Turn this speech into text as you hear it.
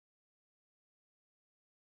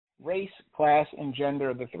race, class, and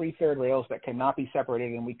gender are the three third rails that cannot be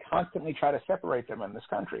separated, and we constantly try to separate them in this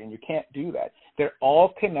country, and you can't do that. They're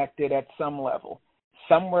all connected at some level.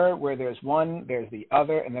 Somewhere where there's one, there's the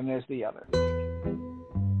other, and then there's the other.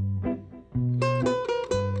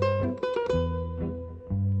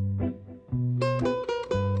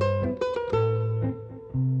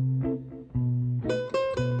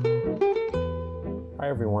 Hi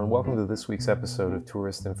everyone, welcome to this week's episode of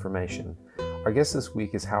Tourist Information. Our guest this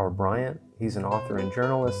week is Howard Bryant. He's an author and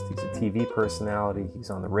journalist, he's a TV personality,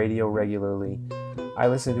 he's on the radio regularly. I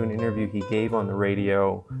listened to an interview he gave on the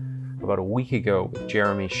radio about a week ago with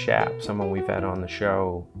Jeremy Schaap, someone we've had on the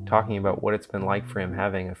show, talking about what it's been like for him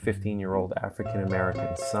having a 15-year-old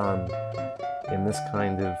African-American son in this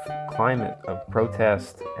kind of climate of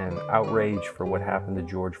protest and outrage for what happened to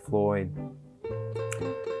George Floyd.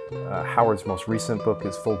 Howard's most recent book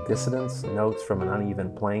is Full Dissidence, Notes from an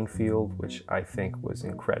Uneven Playing Field, which I think was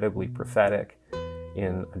incredibly prophetic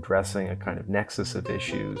in addressing a kind of nexus of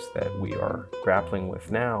issues that we are grappling with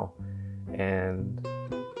now. And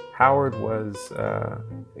Howard was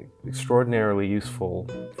extraordinarily useful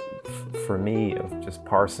for me of just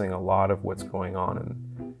parsing a lot of what's going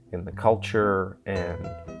on in the culture and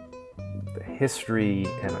the history,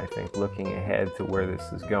 and I think looking ahead to where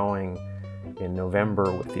this is going in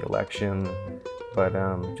November with the election, but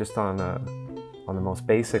just on the most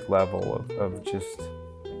basic level of just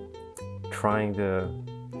trying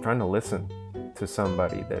to listen to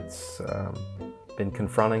somebody that's been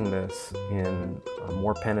confronting this in a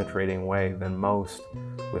more penetrating way than most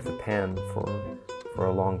with a pen for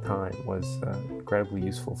a long time was incredibly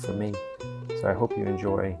useful for me. So I hope you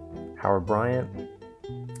enjoy Howard Bryant.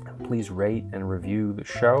 Please rate and review the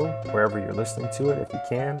show wherever you're listening to it if you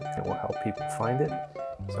can. It will help people find it.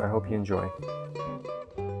 So I hope you enjoy.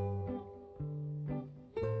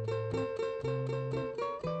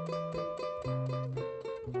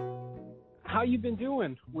 How you been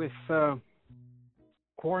doing with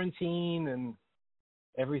quarantine and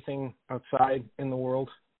everything outside in the world?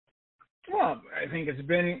 Well, I think it's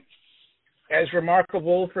been as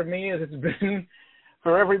remarkable for me as it's been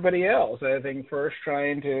for everybody else. I think first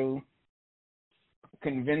trying to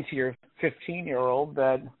convince your 15-year-old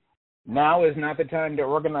that now is not the time to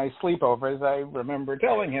organize sleepovers. I remember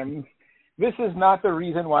telling him, this is not the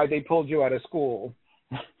reason why they pulled you out of school.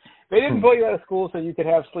 They didn't pull you out of school so you could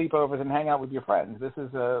have sleepovers and hang out with your friends. This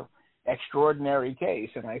is a extraordinary case,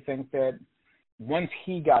 and I think that once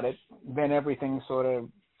he got it, then everything sort of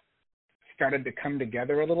started to come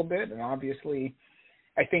together a little bit, and obviously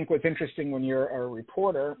I think what's interesting when you're a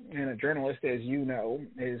reporter and a journalist, as you know,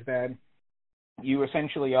 is that you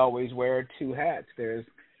essentially always wear two hats. There's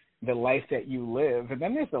the life that you live, and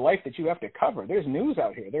then there's the life that you have to cover. There's news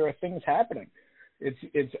out here. There are things happening.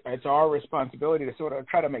 It's our responsibility to sort of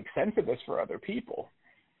try to make sense of this for other people,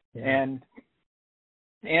 and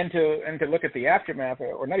to look at the aftermath,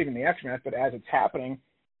 or not even the aftermath, but as it's happening,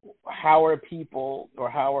 how are people or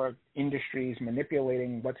how are industries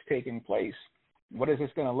manipulating what's taking place? What is this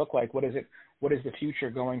going to look like? What is the future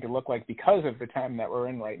going to look like because of the time that we're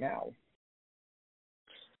in right now?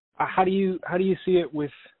 How do you see it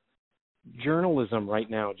with journalism right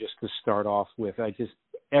now? Just to start off with,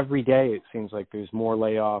 every day it seems like there's more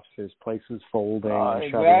layoffs, there's places folding.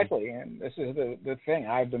 Exactly, and this is the thing.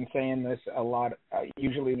 I've been saying this a lot.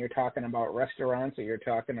 Usually, when you're talking about restaurants or you're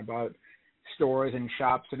talking about stores and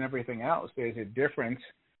shops and everything else, there's a difference.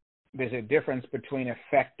 There's a difference between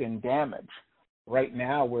effect and damage. Right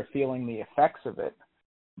now, we're feeling the effects of it,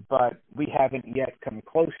 but we haven't yet come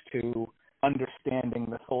close to understanding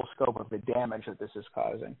the full scope of the damage that this is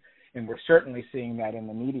causing. And we're certainly seeing that in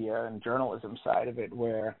the media and journalism side of it,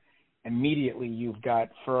 where immediately you've got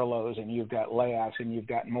furloughs and you've got layoffs and you've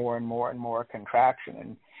got more and more and more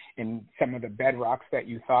contraction. And some of the bedrocks that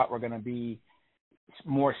you thought were going to be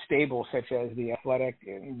more stable, such as The Athletic,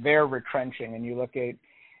 they're retrenching. And you look at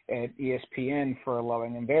ESPN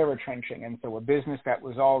furloughing and they're retrenching. And so a business that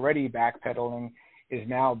was already backpedaling is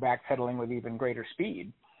now backpedaling with even greater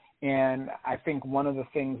speed. And I think one of the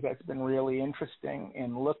things that's been really interesting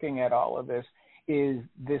in looking at all of this is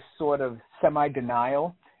this sort of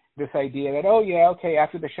semi-denial, this idea that, oh, yeah, okay,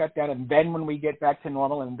 after the shutdown and then when we get back to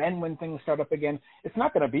normal and then when things start up again, it's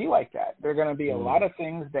not going to be like that. There are going to be a lot of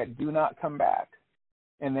things that do not come back.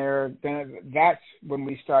 And that's when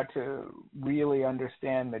we start to really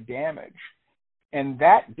understand the damage. And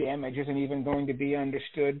that damage isn't even going to be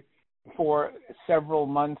understood for several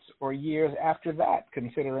months or years after that,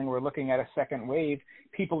 considering we're looking at a second wave.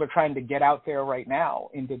 People are trying to get out there right now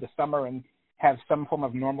into the summer and have some form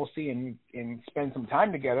of normalcy and spend some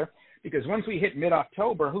time together. Because once we hit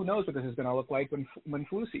mid-October, who knows what this is going to look like when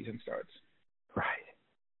flu season starts. Right.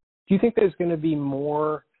 Do you think there's going to be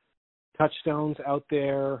more touchstones out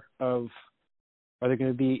there is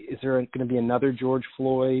there going to be another George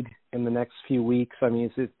Floyd in the next few weeks? I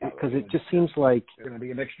mean, because it just seems like there's going to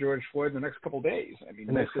be a next George Floyd in the next couple of days. I mean,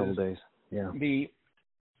 the next couple of days. Yeah.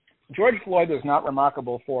 George Floyd was not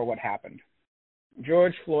remarkable for what happened.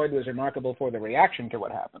 George Floyd was remarkable for the reaction to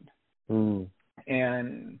what happened.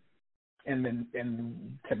 And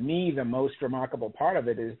to me, the most remarkable part of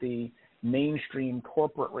it is the mainstream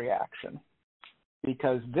corporate reaction,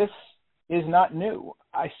 because this is not new.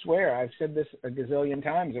 I swear, I've said this a gazillion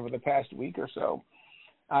times over the past week or so.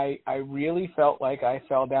 I really felt like I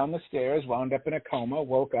fell down the stairs, wound up in a coma,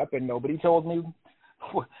 woke up, and nobody told me.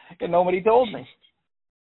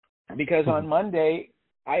 Because on Monday,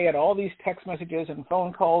 I had all these text messages and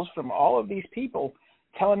phone calls from all of these people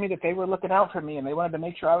telling me that they were looking out for me and they wanted to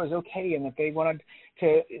make sure I was okay and that they wanted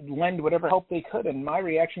to lend whatever help they could. And my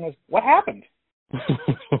reaction was, what happened?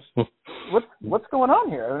 What's going on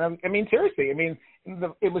here? And I mean, seriously,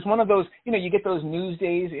 it was one of those, you get those news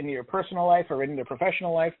days in your personal life or in your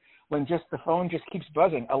professional life when just the phone just keeps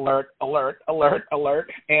buzzing, alert, alert, alert,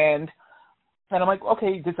 alert. And I'm like,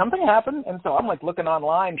 okay, did something happen? And so I'm like looking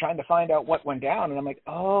online trying to find out what went down. And I'm like,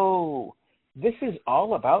 oh, this is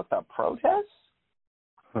all about the protests?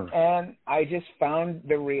 And I just found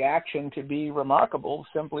the reaction to be remarkable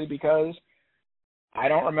simply because I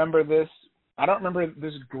don't remember this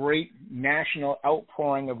great national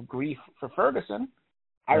outpouring of grief for Ferguson.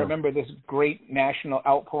 I remember this great national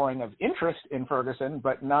outpouring of interest in Ferguson,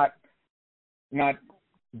 but not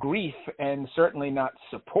grief and certainly not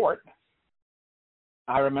support.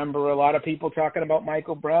 I remember a lot of people talking about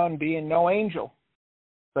Michael Brown being no angel,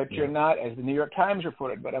 but you're not, as the New York Times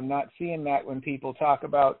reported, but I'm not seeing that when people talk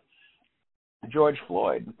about George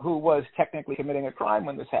Floyd, who was technically committing a crime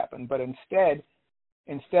when this happened, but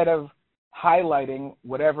instead of highlighting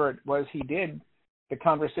whatever it was he did, the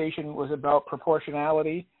conversation was about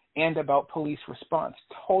proportionality and about police response,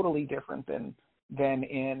 totally different than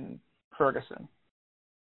in Ferguson.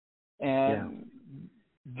 And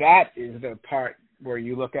that is the part where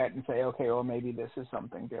you look at and say, okay, well, maybe this is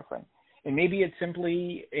something different. And maybe it's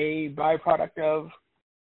simply a byproduct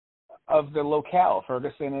of the locale.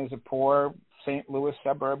 Ferguson is a poor St. Louis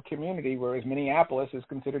suburb community, whereas Minneapolis is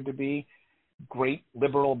considered to be great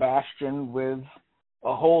liberal bastion with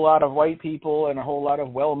a whole lot of white people and a whole lot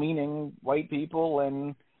of well-meaning white people,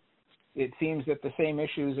 and it seems that the same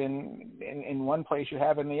issues in one place you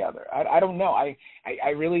have in the other. I don't know. I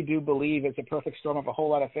really do believe it's a perfect storm of a whole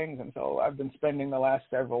lot of things, and so I've been spending the last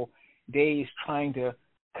several days trying to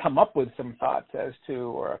come up with some thoughts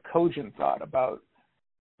or a cogent thought about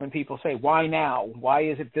when people say, why now? Why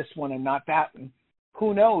is it this one and not that one?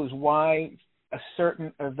 Who knows why a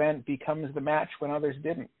certain event becomes the match when others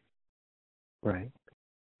didn't? Right.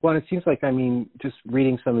 Well, it seems like, just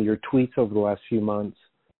reading some of your tweets over the last few months,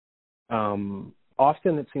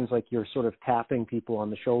 often it seems like you're sort of tapping people on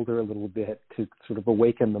the shoulder a little bit to sort of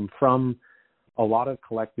awaken them from a lot of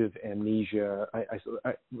collective amnesia.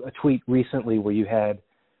 A tweet recently where you had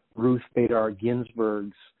Ruth Bader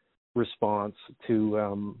Ginsburg's response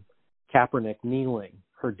to Kaepernick kneeling,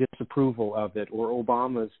 her disapproval of it, or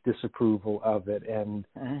Obama's disapproval of it, and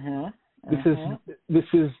this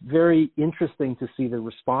is very interesting to see the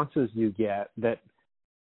responses you get that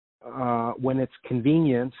when it's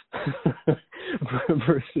convenient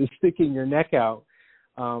versus sticking your neck out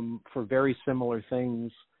for very similar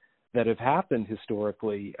things that have happened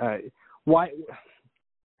historically. Why?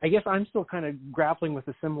 I guess I'm still kind of grappling with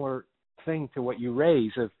a similar thing to what you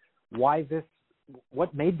raise of why this,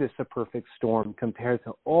 what made this a perfect storm compared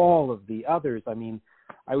to all of the others.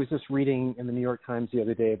 I was just reading in the New York Times the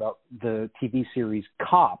other day about the TV series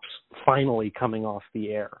Cops finally coming off the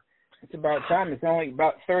air. It's about time. It's only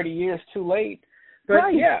about 30 years too late.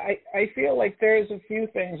 But yeah, I feel like there's a few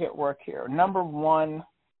things at work here. Number one,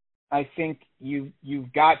 I think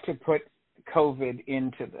you've got to put COVID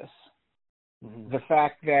into this. The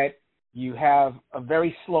fact that you have a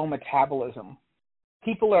very slow metabolism.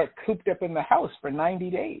 People are cooped up in the house for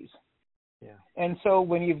 90 days. Yeah. And so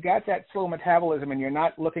when you've got that slow metabolism and you're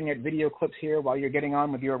not looking at video clips here while you're getting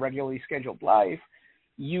on with your regularly scheduled life,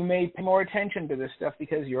 you may pay more attention to this stuff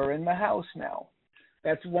because you're in the house now.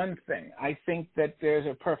 That's one thing. I think that there's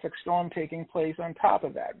a perfect storm taking place on top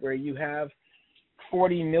of that, where you have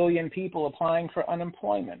 40 million people applying for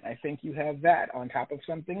unemployment. I think you have that on top of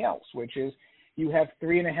something else, which is you have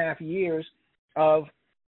 3.5 years of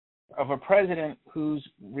a president whose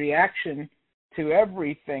reaction to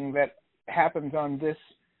everything that happens on this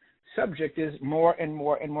subject is more and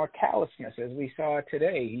more and more callousness, as we saw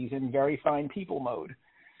today. He's in very fine people mode.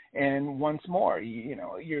 And once more,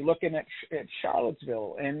 you're looking at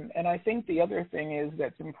Charlottesville. And I think the other thing is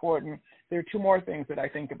that's important. There are two more things that I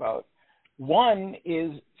think about. One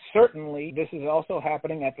is certainly this is also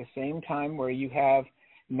happening at the same time where you have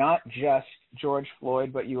not just George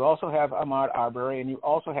Floyd, but you also have Ahmaud Arbery and you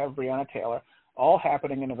also have Breonna Taylor, all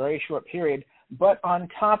happening in a very short period. But on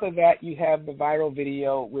top of that, you have the viral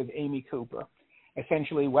video with Amy Cooper,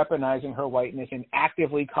 essentially weaponizing her whiteness and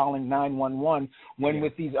actively calling 911 when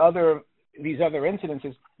with these other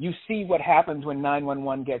incidences, you see what happens when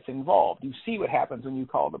 911 gets involved. You see what happens when you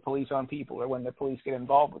call the police on people or when the police get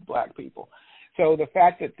involved with black people. So the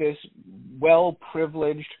fact that this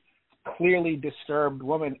well-privileged, clearly disturbed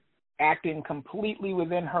woman acting completely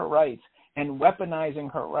within her rights and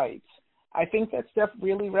weaponizing her rights, I think that stuff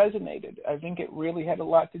really resonated. I think it really had a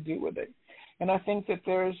lot to do with it. And I think that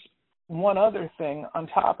there's one other thing on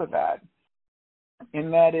top of that,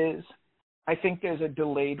 and that is I think there's a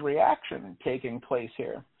delayed reaction taking place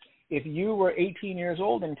here. If you were 18 years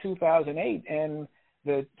old in 2008 and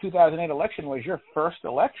the 2008 election was your first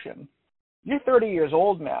election, you're 30 years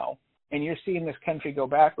old now and you're seeing this country go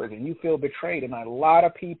backwards and you feel betrayed. And a lot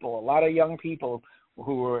of people, a lot of young people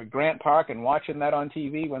who were at Grant Park and watching that on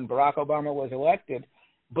TV when Barack Obama was elected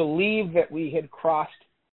believed that we had crossed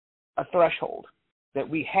a threshold, that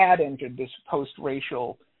we had entered this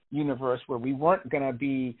post-racial universe where we weren't going to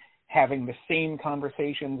be having the same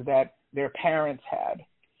conversations that their parents had,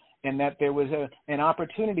 and that there was an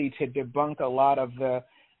opportunity to debunk a lot of the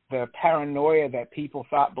paranoia that people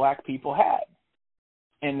thought black people had.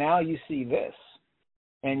 And now you see this,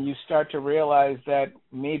 and you start to realize that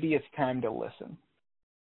maybe it's time to listen.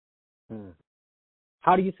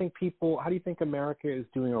 How do you think America is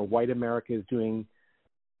doing, or white America is doing?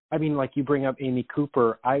 I mean, like you bring up Amy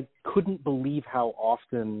Cooper. I couldn't believe how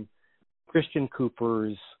often Christian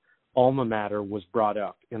Cooper's alma mater was brought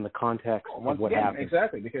up in the context of what happened.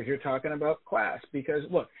 Exactly, because you're talking about class. Because,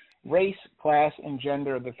 look, race, class, and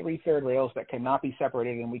gender are the three third rails that cannot be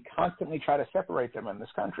separated, and we constantly try to separate them in this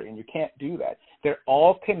country, and you can't do that. They're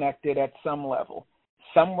all connected at some level.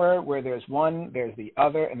 Somewhere where there's one, there's the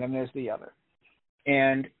other, and then there's the other.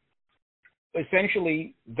 And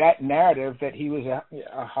essentially, that narrative that he was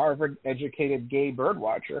a Harvard-educated gay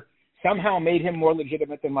birdwatcher somehow made him more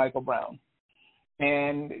legitimate than Michael Brown.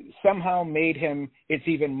 And somehow made him, it's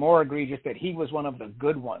even more egregious that he was one of the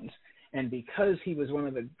good ones. And because he was one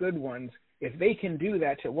of the good ones, if they can do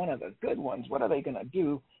that to one of the good ones, what are they going to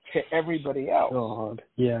do to everybody else? God,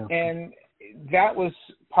 yeah. And that was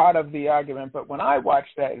part of the argument. But when I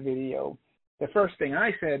watched that video, the first thing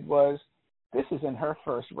I said was, this isn't her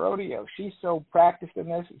first rodeo. She's so practiced in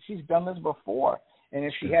this. She's done this before. And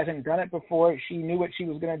if she hasn't done it before, she knew what she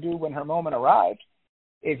was going to do when her moment arrived.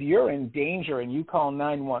 If you're in danger and you call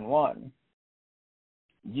 911,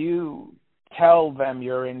 you tell them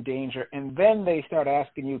you're in danger, and then they start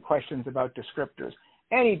asking you questions about descriptors.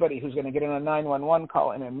 Anybody who's going to get on a 911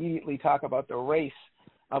 call and immediately talk about the race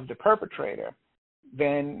of the perpetrator,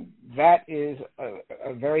 then that is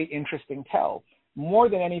a very interesting tell. More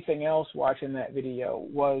than anything else, watching that video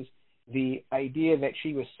was the idea that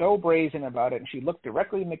she was so brazen about it, and she looked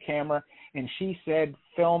directly in the camera and she said,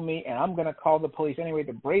 film me, and I'm going to call the police anyway.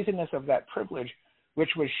 The brazenness of that privilege, which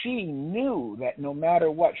was she knew that no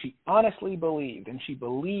matter what, she honestly believed, and she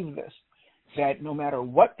believed this, that no matter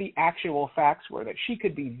what the actual facts were, that she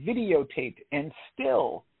could be videotaped and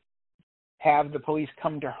still have the police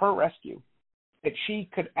come to her rescue, that she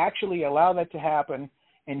could actually allow that to happen,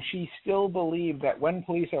 and she still believed that when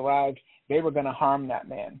police arrived, they were going to harm that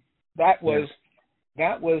man. That was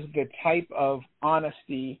the type of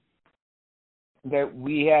honesty that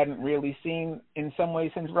we hadn't really seen in some ways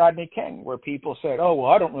since Rodney King, where people said, oh,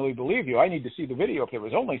 well, I don't really believe you. I need to see the video if there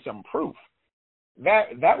was only some proof.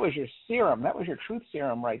 That was your serum. That was your truth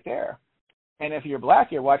serum right there. And if you're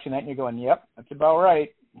black, you're watching that and you're going, yep, that's about right.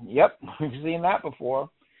 Yep, we've seen that before.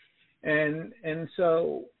 And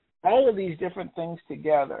so all of these different things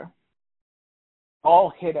together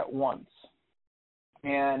all hit at once.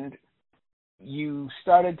 And you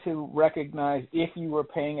started to recognize, if you were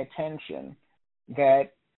paying attention,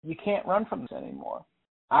 that you can't run from this anymore.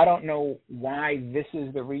 I don't know why this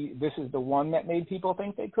is the one that made people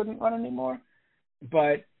think they couldn't run anymore,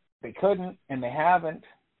 but they couldn't and they haven't.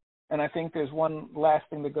 And I think there's one last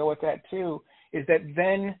thing to go with that too, is that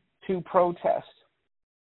then to protest.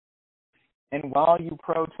 And while you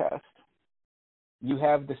protest, you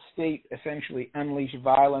have the state essentially unleash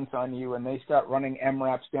violence on you, and they start running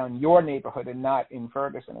MRAPs down your neighborhood and not in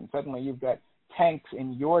Ferguson. And suddenly you've got tanks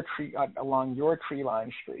in your along your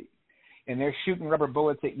tree-lined street. and they're shooting rubber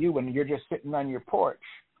bullets at you when you're just sitting on your porch.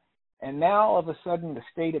 And now all of a sudden the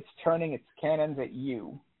state is turning its cannons at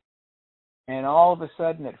you. And all of a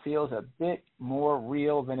sudden it feels a bit more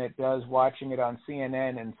real than it does watching it on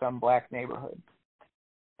CNN in some black neighborhood.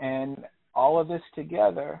 And all of this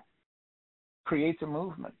together creates a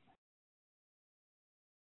movement.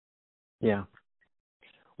 Yeah.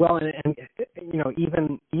 Well, and you know,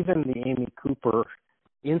 even the Amy Cooper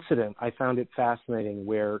incident, I found it fascinating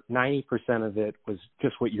where 90% of it was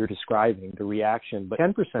just what you're describing, the reaction, but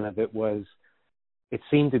 10% of it was, it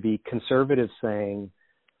seemed to be conservatives saying,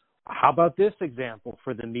 how about this example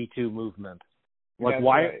for the Me Too movement? Like, That's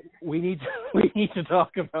why right. we need to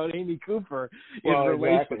talk about Amy Cooper in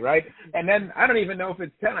relation. Exactly, right? And then I don't even know if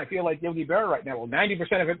it's 10. I feel like Yogi Berra right now. Well,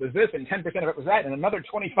 90% of it was this, and 10% of it was that, and another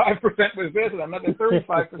 25% was this, and another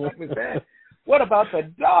 35% was that. What about the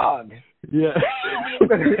dog? Yeah.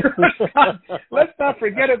 Let's not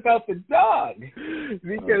forget about the dog,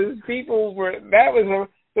 because people were. That was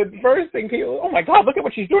the first thing people. Oh my God! Look at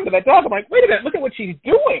what she's doing to that dog. I'm like, wait a minute! Look at what she's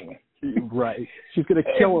doing. Right. She's gonna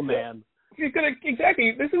kill a man. She's gonna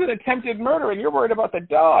exactly. This is an attempted murder, and you're worried about the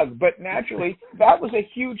dog. But naturally, that was a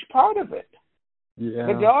huge part of it. Yeah.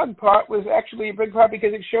 The dog part was actually a big part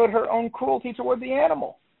because it showed her own cruelty toward the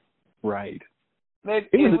animal. Right.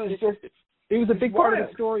 It was a big part of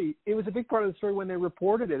the story. It was a big part of the story when they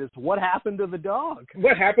reported it. Is what happened to the dog?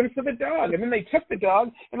 What happens to the dog? And then they took the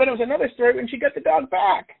dog, and then it was another story when she got the dog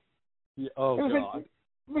back. Yeah, God. It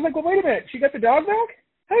was like, well, wait a minute. She got the dog back?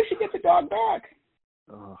 How did she get the dog back?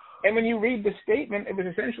 Oh. And when you read the statement, it was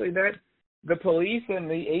essentially that the police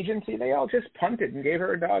and the agency, they all just punted and gave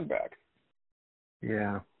her a dog back.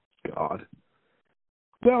 Yeah. God.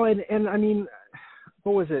 Well, and I mean,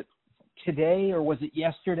 what was it, today or was it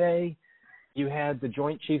yesterday? You had the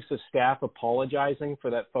Joint Chiefs of Staff apologizing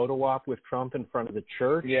for that photo op with Trump in front of the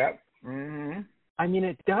church. Yeah. Mm-hmm. I mean,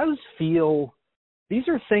 it does feel, these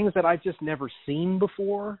are things that I've just never seen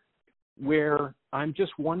before, where I'm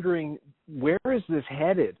just wondering, where is this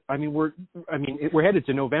headed? I mean, we're headed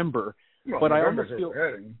to November, Well, but November's I almost feel,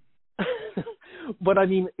 heading. but I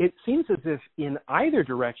mean, it seems as if in either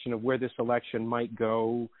direction of where this election might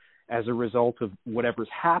go as a result of whatever's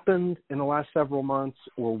happened in the last several months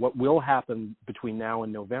or what will happen between now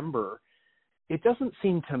and November, it doesn't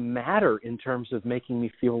seem to matter in terms of making me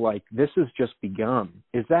feel like this has just begun.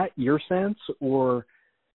 Is that your sense, or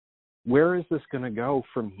where is this going to go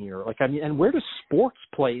from here? Like, I mean, and where does sports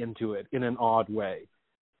play into it in an odd way?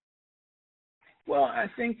 Well, I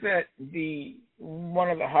think that one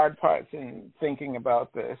of the hard parts in thinking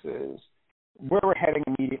about this is where we're heading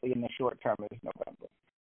immediately in the short term is November.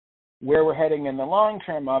 Where we're heading in the long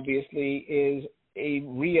term, obviously, is a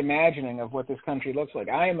reimagining of what this country looks like.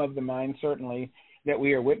 I am of the mind, certainly, that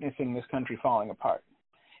we are witnessing this country falling apart.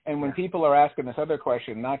 And when people are asking this other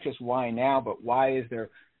question, not just why now, but why is there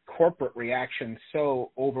corporate reaction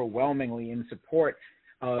so overwhelmingly in support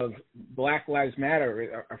of Black Lives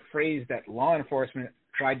Matter, a phrase that law enforcement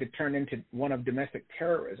tried to turn into one of domestic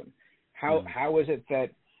terrorism? How is it that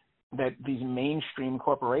these mainstream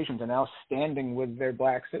corporations are now standing with their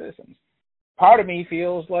black citizens? Part of me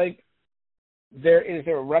feels like there is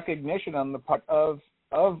a recognition on the part of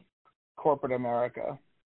corporate America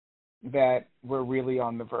that we're really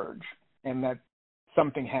on the verge and that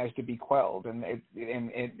something has to be quelled, and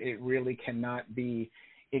it really cannot be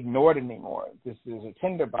ignored anymore. This is a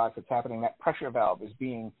tinderbox that's happening. That pressure valve is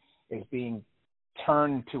being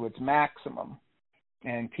turned to its maximum,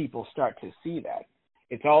 and people start to see that.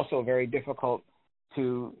 It's also very difficult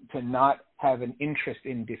to not have an interest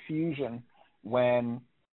in diffusion when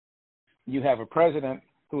you have a president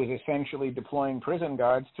who is essentially deploying prison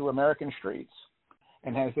guards to American streets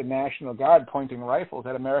and has the National Guard pointing rifles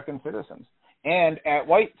at American citizens and at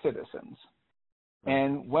white citizens.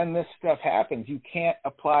 And when this stuff happens, you can't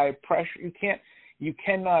apply pressure. You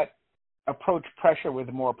cannot approach pressure with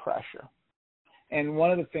more pressure. And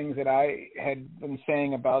one of the things that I had been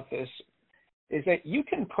saying about this is that you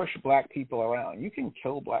can push black people around. You can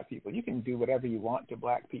kill black people. You can do whatever you want to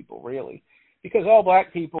black people, really, because all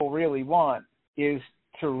black people really want is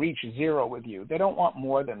to reach zero with you. They don't want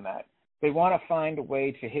more than that. They want to find a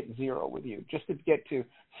way to hit zero with you, just to get to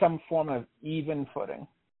some form of even footing.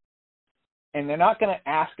 And they're not going to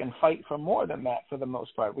ask and fight for more than that for the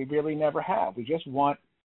most part. We really never have. We just want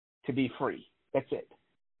to be free. That's it.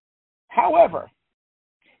 However,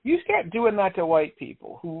 you start doing that to white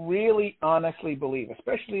people who really honestly believe,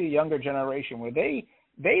 especially the younger generation, where they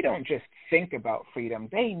don't just think about freedom.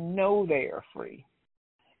 They know they are free.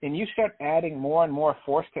 And you start adding more and more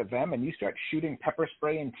force to them, and you start shooting pepper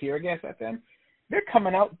spray and tear gas at them, they're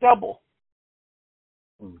coming out double.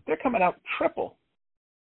 they're coming out triple.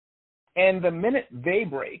 And the minute they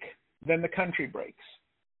break, then the country breaks.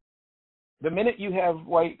 The minute you have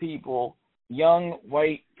white people, young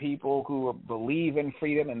white people who believe in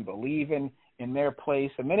freedom and believe in their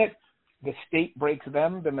place, the minute the state breaks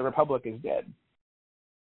them, then the republic is dead.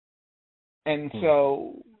 And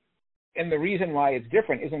so, and the reason why it's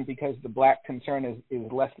different isn't because the black concern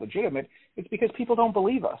is less legitimate. It's because people don't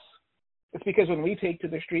believe us. It's because when we take to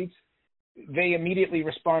the streets, they immediately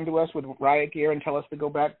respond to us with riot gear and tell us to go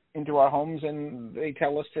back into our homes, and they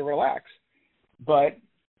tell us to relax. But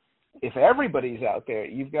if everybody's out there,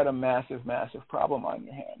 you've got a massive, massive problem on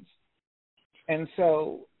your hands. And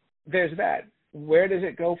so there's that. Where does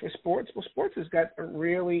it go for sports? Well, sports has got a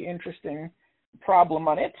really interesting problem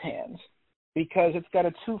on its hands because it's got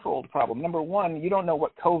a twofold problem. Number one, you don't know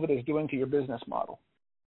what COVID is doing to your business model.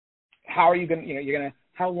 How are you going to,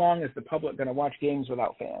 how long is the public going to watch games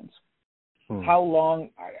without fans? How long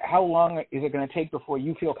is it going to take before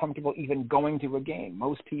you feel comfortable even going to a game?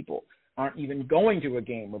 Most people aren't even going to a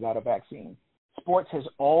game without a vaccine. Sports has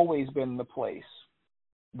always been the place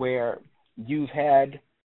where you've had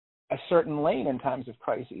a certain lane in times of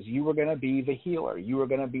crises. You were going to be the healer. You were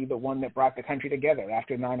going to be the one that brought the country together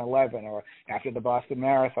after 9/11 or after the Boston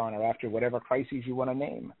Marathon or after whatever crises you want to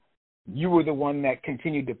name. You were the one that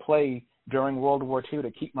continued to play during World War II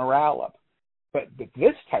to keep morale up. But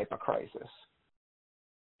this type of crisis,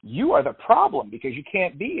 you are the problem because you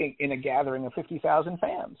can't be in a gathering of 50,000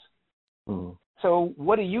 fans. So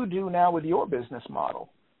what do you do now with your business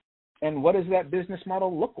model? And what does that business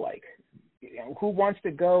model look like? Who wants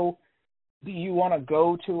to go? Do you want to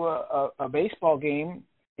go to a baseball game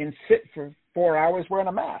and sit for 4 hours wearing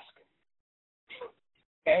a mask?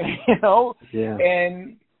 And,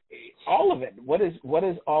 and all of it. What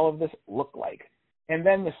does all of this look like? And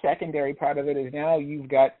then the secondary part of it is now you've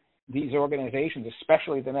got these organizations,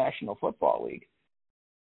 especially the National Football League,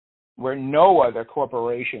 where no other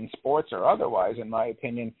corporation, sports or otherwise, in my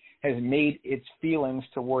opinion, has made its feelings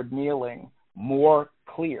toward kneeling more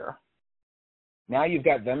clear. Now you've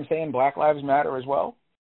got them saying Black Lives Matter as well.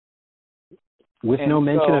 With no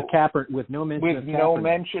mention of Kaepernick. With no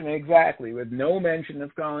mention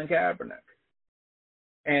of Colin Kaepernick.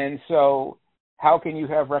 And so how can you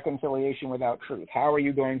have reconciliation without truth? How are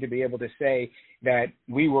you going to be able to say that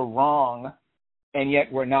we were wrong and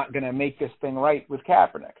yet we're not going to make this thing right with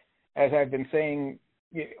Kaepernick? As I've been saying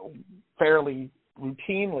fairly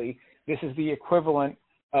routinely, this is the equivalent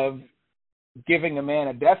of giving a man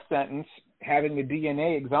a death sentence, having the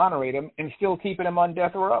DNA exonerate him, and still keeping him on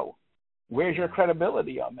death row. Where's your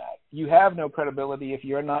credibility on that? You have no credibility if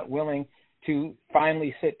you're not willing to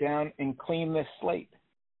finally sit down and clean this slate.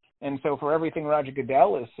 And so for everything Roger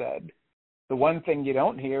Goodell has said, the one thing you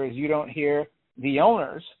don't hear is you don't hear the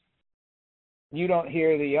owners. You don't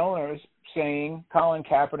hear the owners saying Colin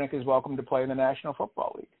Kaepernick is welcome to play in the National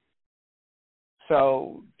Football League.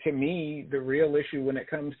 So to me, the real issue when it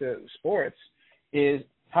comes to sports is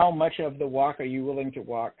how much of the walk are you willing to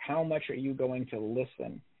walk? How much are you going to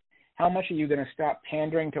listen? How much are you going to stop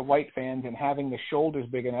pandering to white fans and having the shoulders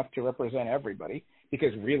big enough to represent everybody?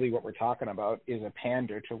 Because really what we're talking about is a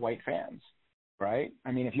pander to white fans, right?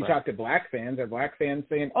 I mean, if you talk to black fans, are black fans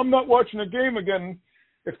saying, I'm not watching a game again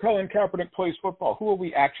if Colin Kaepernick plays football? Who are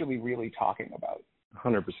we actually really talking about?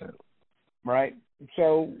 100%. Right?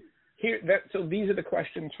 So so these are the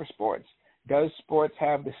questions for sports. Does sports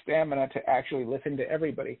have the stamina to actually listen to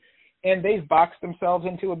everybody? And they've boxed themselves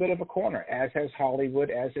into a bit of a corner, as has Hollywood,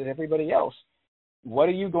 as has everybody else. What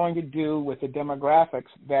are you going to do with the demographics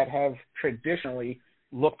that have traditionally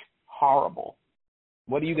looked horrible?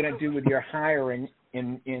 What are you going to do with your hiring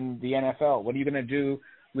in the NFL? What are you going to do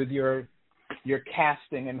with your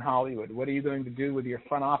casting in Hollywood? What are you going to do with your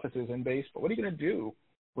front offices in baseball? What are you going to do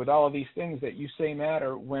with all of these things that you say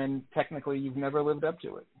matter when technically you've never lived up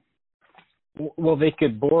to it? Well, they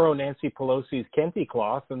could borrow Nancy Pelosi's Kente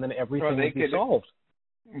cloth and then everything would be solved.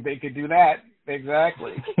 They could do that,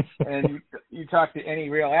 exactly. And you talk to any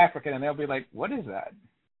real African and they'll be like, what is that?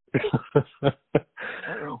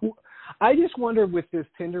 I just wonder with this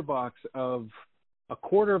tinderbox of a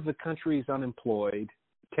quarter of the country is unemployed,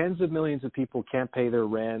 tens of millions of people can't pay their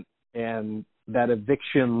rent, and that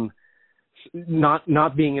eviction,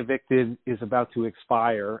 not being evicted, is about to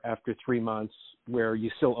expire after 3 months where you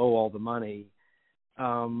still owe all the money.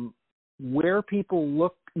 Where people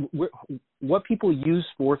look, what people use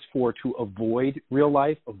sports for to avoid real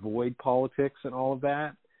life, avoid politics and all of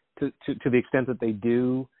that, to the extent that they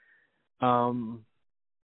do.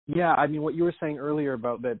 Yeah, I mean, what you were saying earlier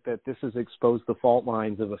about that this has exposed the fault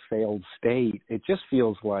lines of a failed state, it just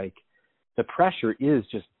feels like the pressure is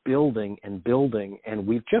just building and building, and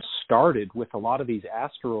we've just started with a lot of these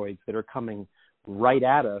asteroids that are coming right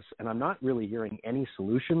at us, and I'm not really hearing any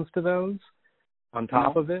solutions to those on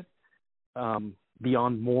top of it,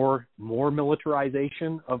 beyond more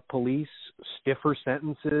militarization of police, stiffer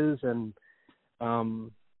sentences, and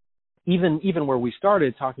even where we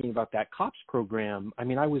started talking about that COPS program. I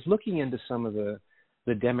mean, I was looking into some of the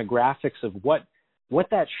demographics of what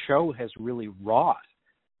that show has really wrought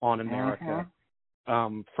on America,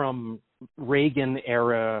 from Reagan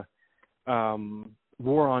era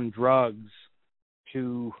war on drugs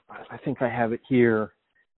to, I think I have it here,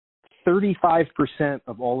 35%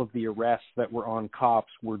 of all of the arrests that were on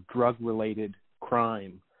cops were drug-related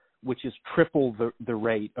crime, which is triple the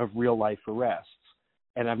rate of real-life arrests.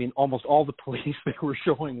 And I mean, almost all the police they were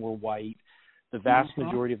showing were white. The vast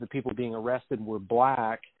majority of the people being arrested were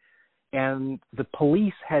black. And the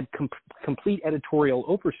police had complete editorial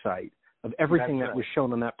oversight of everything that was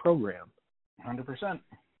shown on that program. 100%.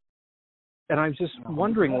 And I'm just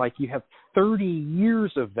wondering, like, you have 30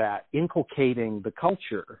 years of that inculcating the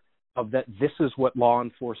culture of that this is what law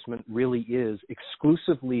enforcement really is,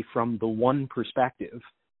 exclusively from the one perspective.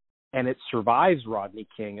 And it survives Rodney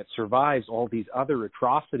King. It survives all these other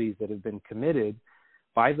atrocities that have been committed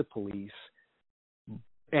by the police.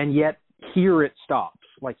 And yet here it stops.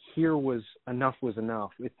 Like, here was enough.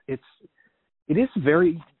 It is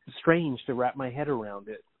very strange to wrap my head around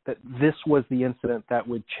it, that this was the incident that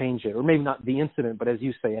would change it. Or maybe not the incident, but as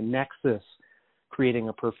you say, a nexus creating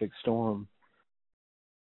a perfect storm.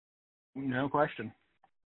 No question.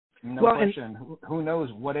 Question. Who knows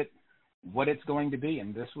what it's going to be,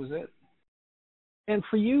 and this was it. And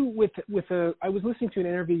for you, I was listening to an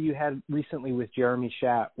interview you had recently with Jeremy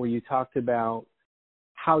Schaap, where you talked about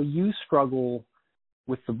how you struggle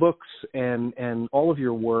with the books and all of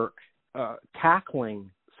your work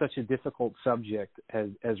tackling such a difficult subject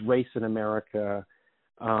as race in America.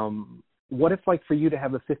 What it's like for you to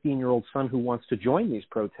have a 15-year-old son who wants to join these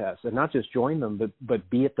protests, and not just join them, but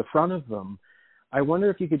be at the front of them. I wonder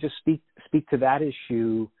if you could just speak to that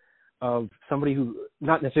issue of somebody who,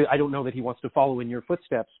 not necessarily, I don't know that he wants to follow in your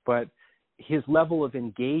footsteps, but his level of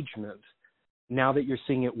engagement now that you're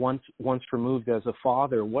seeing it once removed as a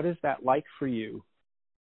father. What is that like for you?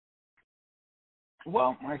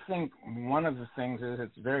 Well, I think one of the things is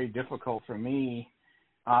it's very difficult for me,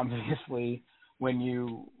 obviously, when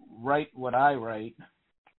you write what I write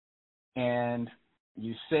and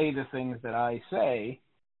you say the things that I say,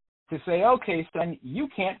 to say, okay, son, you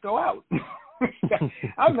can't go out.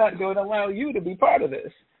 I'm not going to allow you to be part of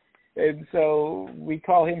this. And so we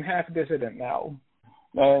call him half dissident now.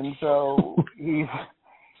 And so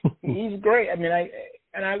he's great. I mean,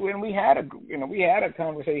 when we had a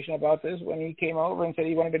conversation about this when he came over and said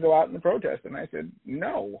he wanted to go out in the protest, and I said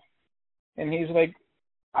no. And he's like,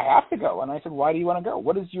 I have to go. And I said, why do you want to go?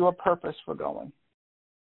 What is your purpose for going?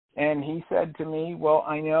 And he said to me, well,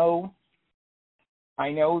 I know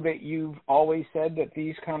that you've always said that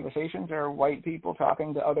these conversations are white people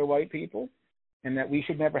talking to other white people, and that we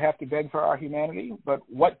should never have to beg for our humanity, but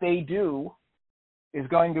what they do is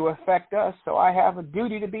going to affect us, so I have a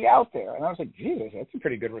duty to be out there. And I was like, Jesus, that's a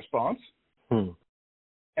pretty good response. And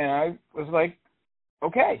I was like,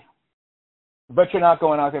 okay, but you're not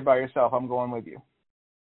going out there by yourself. I'm going with you.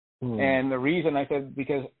 And the reason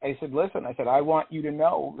because I said, listen, I want you to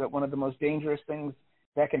know that one of the most dangerous things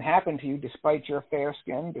that can happen to you, despite your fair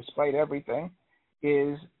skin, despite everything,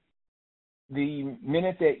 is the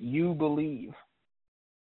minute that you believe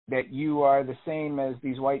that you are the same as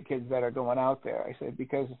these white kids that are going out there. I said,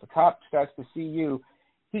 because if a cop starts to see you,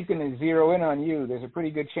 he's going to zero in on you. There's a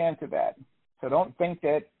pretty good chance of that. So don't think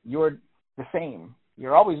that you're the same.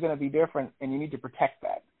 You're always going to be different, and you need to protect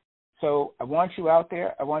that. So I want you out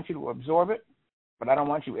there. I want you to absorb it, but I don't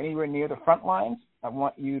want you anywhere near the front lines. I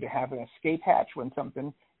want you to have an escape hatch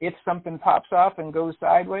if something pops off and goes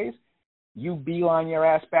sideways, you beeline your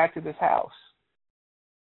ass back to this house.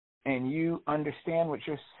 And you understand what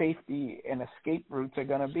your safety and escape routes are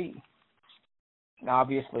going to be. And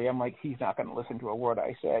obviously, I'm like, he's not going to listen to a word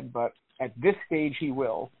I said, but at this stage he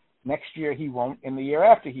will. Next year he won't, and the year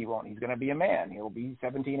after he won't. He's going to be a man. He'll be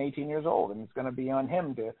 17, 18 years old, and it's going to be on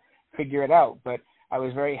him to figure it out. But I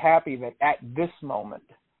was very happy that at this moment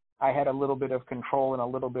I had a little bit of control and a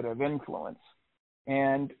little bit of influence.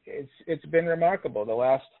 And it's been remarkable. The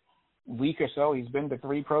last week or so, he's been to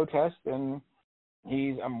 3 protests, and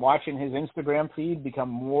I'm watching his Instagram feed become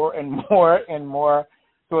more and more and more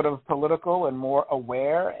sort of political and more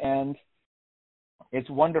aware, and it's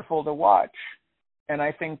wonderful to watch. And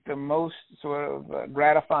I think the most sort of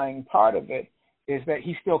gratifying part of it is that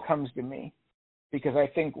he still comes to me. because I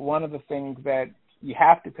think one of the things that you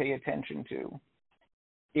have to pay attention to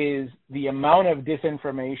is the amount of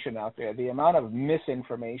disinformation out there, the amount of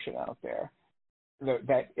misinformation out there.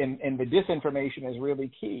 And the disinformation is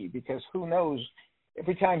really key, because who knows,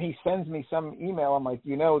 every time he sends me some email, I'm like,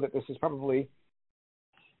 you know that this is probably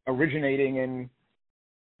originating in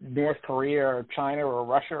North Korea or China or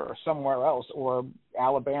Russia or somewhere else, or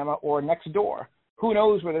Alabama or next door. Who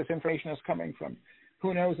knows where this information is coming from?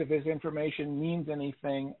 Who knows if this information means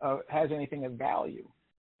anything, has anything of value?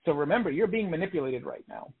 So remember, you're being manipulated right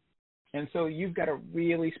now. And so you've got to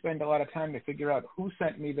really spend a lot of time to figure out who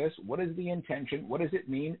sent me this, what is the intention, what does it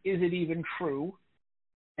mean, is it even true,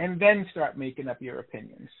 and then start making up your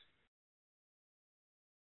opinions.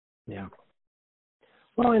 Yeah.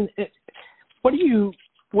 Well, and what do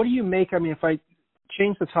you make? I mean, if I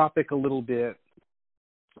change the topic a little bit,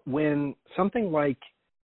 when something like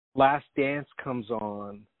Last Dance comes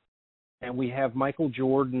on, and we have Michael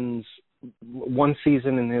Jordan's one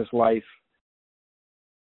season in his life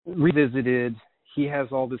revisited, he has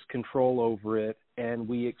all this control over it, and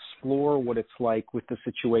we explore what it's like with the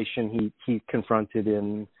situation he confronted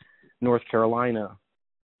in North Carolina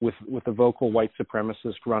with a vocal white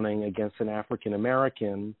supremacist running against an African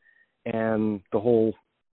American, and the whole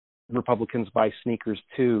Republicans buy sneakers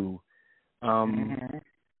too.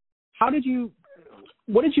 What did you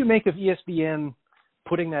make of ESPN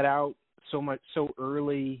putting that out so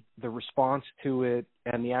early, the response to it,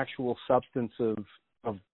 and the actual substance of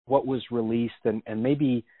what was released, and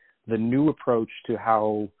maybe the new approach to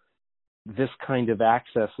how this kind of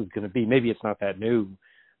access is going to be? Maybe it's not that new,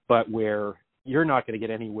 but where you're not going to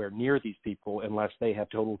get anywhere near these people unless they have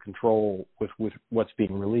total control with what's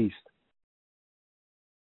being released.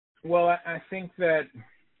 Well, I think that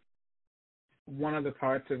one of the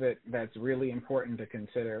parts of it that's really important to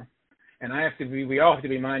consider, and we all have to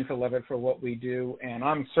be mindful of it for what we do, and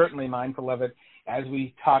I'm certainly mindful of it as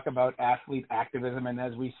we talk about athlete activism, and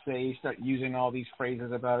as we start using all these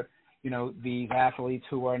phrases about, these athletes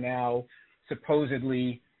who are now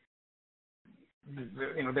supposedly,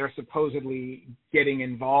 they're supposedly getting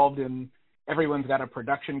involved in, everyone's got a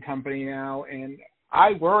production company now, and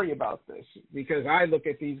I worry about this because I look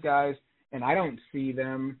at these guys and I don't see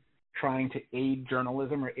them trying to aid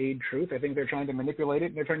journalism or aid truth. I think they're trying to manipulate it,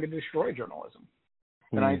 and they're trying to destroy journalism.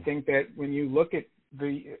 And I think that when you look at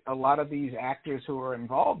a lot of these actors who are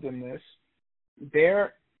involved in this,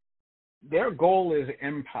 their goal is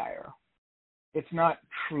empire. It's not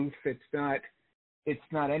truth. It's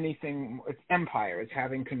not anything. It's empire. It's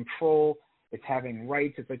having control. It's having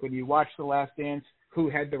rights. It's like when you watch The Last Dance, who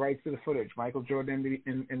had the rights to the footage? Michael Jordan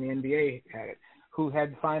and the NBA had it. Who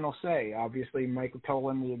had final say? Obviously, Michael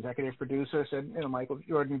Tolan, the executive producer, said Michael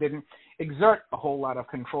Jordan didn't exert a whole lot of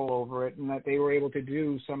control over it, and that they were able to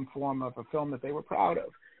do some form of a film that they were proud of.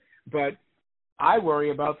 But I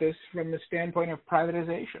worry about this from the standpoint of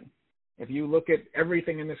privatization. If you look at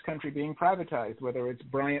everything in this country being privatized, whether it's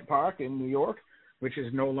Bryant Park in New York, which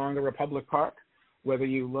is no longer a public park, whether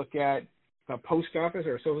you look at a post office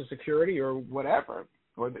or Social Security or whatever,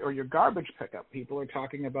 or your garbage pickup, people are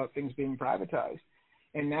talking about things being privatized.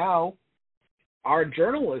 And now our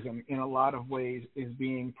journalism, in a lot of ways, is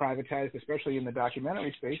being privatized, especially in the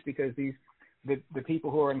documentary space, because the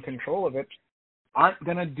people who are in control of it aren't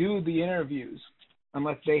going to do the interviews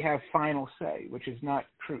unless they have final say, which is not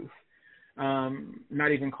truth,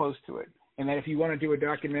 not even close to it. And that if you want to do a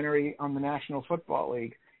documentary on the National Football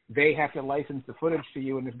League, they have to license the footage to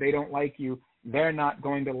you, and if they don't like you, they're not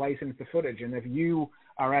going to license the footage. And if you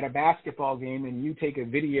are at a basketball game and you take a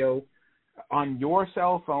video on your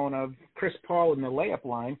cell phone of Chris Paul in the layup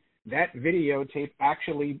line, that videotape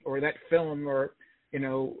actually, or that film, or,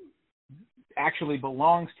 actually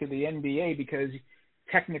belongs to the NBA, because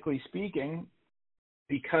technically speaking,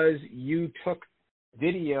 because you took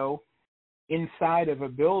video inside of a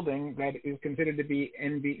building that is considered to be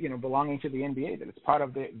belonging to the NBA, that it's part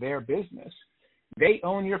of their business, they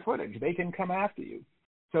own your footage. They can come after you.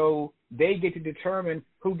 So they get to determine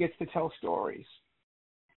who gets to tell stories.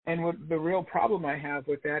 And what the real problem I have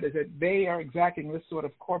with that is that they are exacting this sort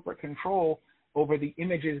of corporate control over the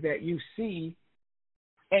images that you see,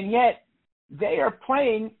 and yet they are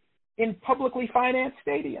playing in publicly financed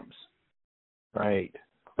stadiums. Right.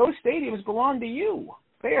 Those stadiums belong to you.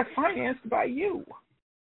 They are financed by you.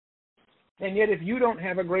 And yet if you don't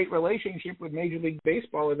have a great relationship with Major League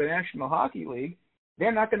Baseball or the National Hockey League,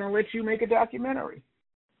 they're not going to let you make a documentary.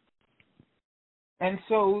 And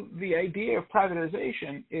so the idea of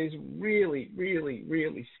privatization is really, really,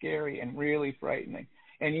 really scary and really frightening.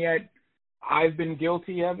 And yet I've been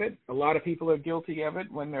guilty of it. A lot of people are guilty of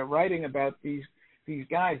it when they're writing about these these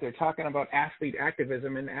guys, they're talking about athlete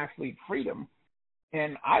activism and athlete freedom.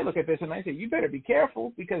 And I look at this and I say, you better be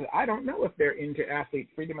careful, because I don't know if they're into athlete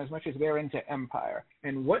freedom as much as they're into empire.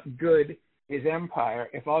 And what good is empire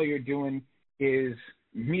if all you're doing is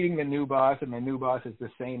meeting the new boss and the new boss is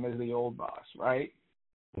the same as the old boss, right?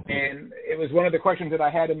 Mm-hmm. And it was one of the questions that I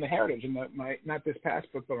had in the Heritage, in my not this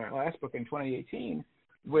past book, but my last book in 2018,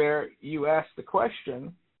 where you asked the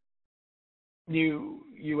question,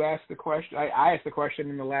 you asked the question, I asked the question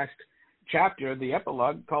in the last chapter, the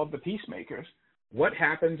epilogue, called The Peacemakers. What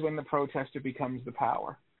happens when the protester becomes the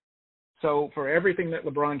power? So for everything that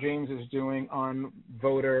LeBron James is doing on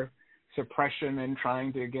voter suppression and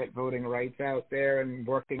trying to get voting rights out there and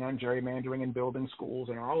working on gerrymandering and building schools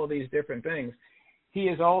and all of these different things, he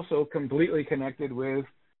is also completely connected with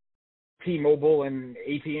T-Mobile and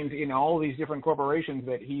AT&T and all of these different corporations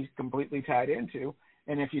that he's completely tied into.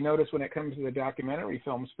 And if you notice, when it comes to the documentary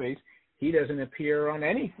film space, he doesn't appear on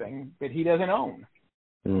anything that he doesn't own.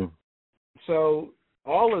 Mm. So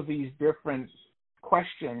all of these different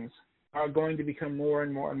questions are going to become more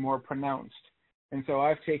and more and more pronounced. And so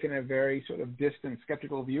I've taken a very sort of distant,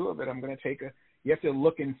 skeptical view of it. I'm going to you have to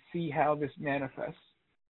look and see how this manifests.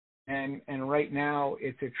 And right now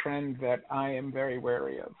it's a trend that I am very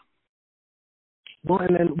wary of. Well,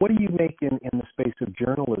 and then what do you make in the space of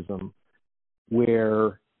journalism,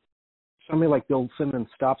 where somebody like Bill Simmons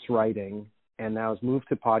stops writing and now has moved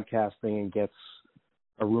to podcasting and gets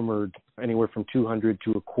a rumored anywhere from $200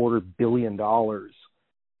 to $250 million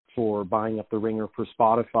for buying up the Ringer for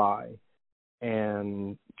Spotify,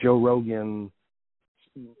 and Joe Rogan,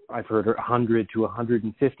 I've heard, 100 to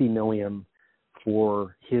 150 million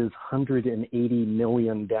for his 180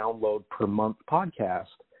 million download per month podcast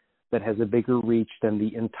that has a bigger reach than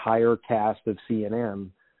the entire cast of CNN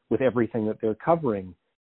with everything that they're covering.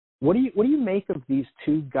 What do you make of these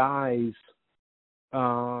two guys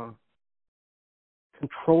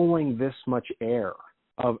controlling this much air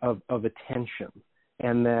of attention?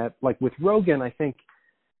 And that, like with Rogan, I think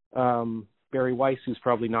Barry Weiss, who's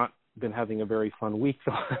probably not been having a very fun week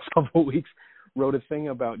the last couple of weeks, wrote a thing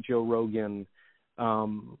about Joe Rogan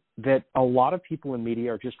that a lot of people in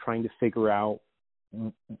media are just trying to figure out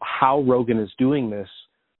how Rogan is doing this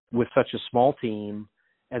with such a small team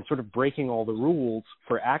and sort of breaking all the rules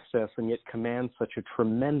for access, and yet commands such a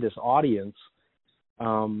tremendous audience.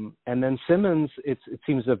 And then Simmons, it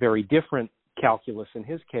seems a very different calculus in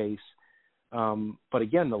his case. But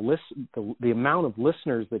again, the amount of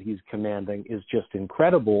listeners that he's commanding is just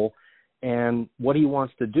incredible. And what he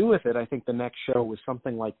wants to do with it, I think the next show was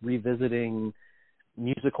something like revisiting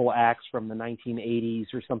musical acts from the 1980s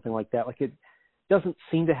or something like that. Like, it doesn't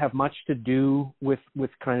seem to have much to do with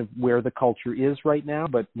kind of where the culture is right now,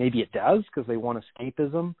 but maybe it does because they want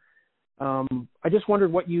escapism. I just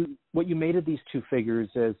wondered what you made of these two figures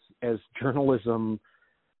as journalism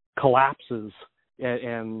collapses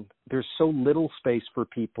and there's so little space for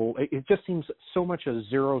people. It just seems so much a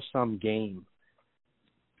zero-sum game.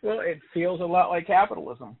 Well, it feels a lot like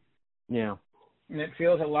capitalism. Yeah. And it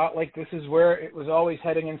feels a lot like this is where it was always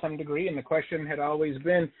heading in some degree, and the question had always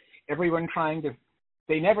been everyone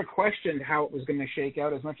they never questioned how it was going to shake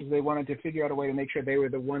out as much as they wanted to figure out a way to make sure they were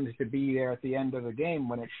the ones to be there at the end of the game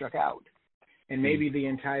when it shook out. And maybe the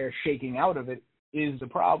entire shaking out of it is the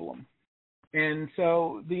problem. And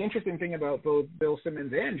so the interesting thing about both Bill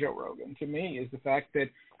Simmons and Joe Rogan, to me, is the fact that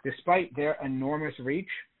despite their enormous reach,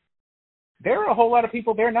 there are a whole lot of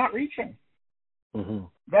people they're not reaching. Mm-hmm.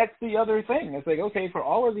 That's the other thing. It's like, okay, for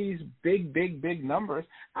all of these big, big, big numbers,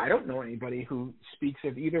 I don't know anybody who speaks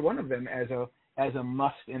of either one of them as a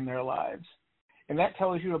must in their lives. And that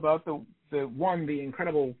tells you about the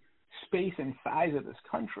incredible space and size of this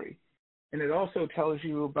country. And it also tells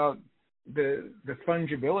you about the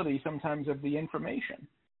fungibility sometimes of the information,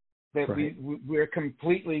 that right. we're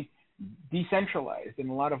completely decentralized, in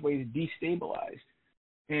a lot of ways destabilized.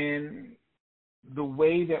 And the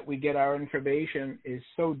way that we get our information is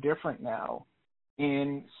so different now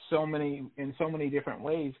in so many different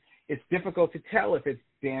ways. It's difficult to tell if it's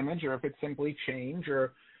damage or if it's simply change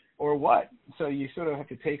or what. So you sort of have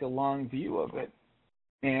to take a long view of it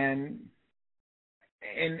and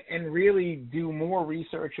really do more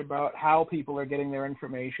research about how people are getting their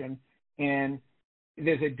information. And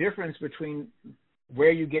there's a difference between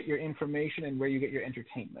where you get your information and where you get your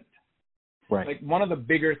entertainment. Right. Like, one of the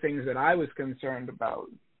bigger things that I was concerned about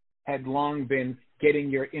had long been getting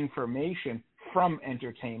your information from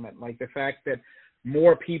entertainment, like the fact that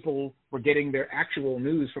more people were getting their actual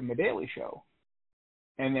news from The Daily Show,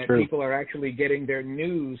 and that True. people are actually getting their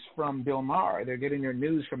news from Bill Maher. They're getting their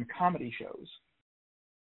news from comedy shows.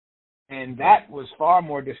 And that was far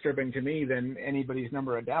more disturbing to me than anybody's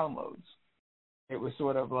number of downloads. It was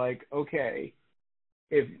sort of like, okay,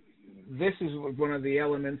 if this is one of the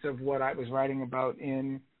elements of what I was writing about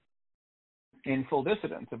in Full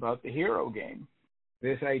Dissidence, about the hero game,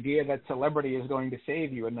 this idea that celebrity is going to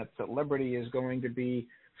save you and that celebrity is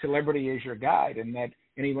your guide, and that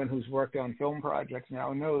anyone who's worked on film projects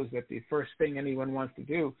now knows that the first thing anyone wants to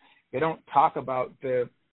do, they don't talk about the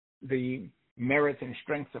merits and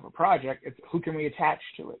strengths of a project, it's who can we attach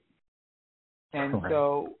to it. And Correct.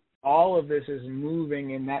 So all of this is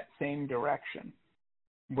moving in that same direction,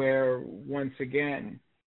 where once again,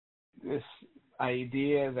 this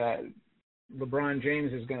idea that LeBron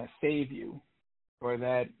James is going to save you, or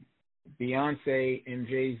that Beyonce and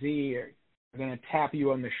Jay-Z are going to tap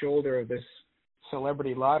you on the shoulder of this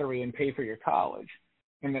celebrity lottery and pay for your college,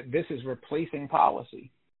 and that this is replacing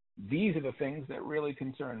policy. These are the things that really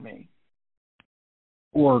concern me.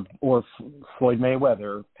 Or Floyd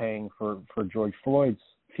Mayweather paying for George Floyd's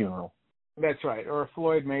funeral. That's right. Or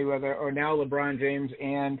Floyd Mayweather, or now LeBron James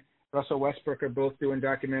and Russell Westbrook are both doing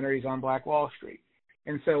documentaries on Black Wall Street.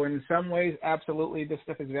 And so in some ways, absolutely, this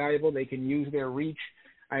stuff is valuable. They can use their reach.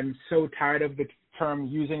 I'm so tired of the term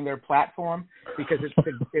using their platform, because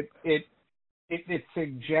it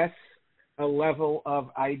suggests a level of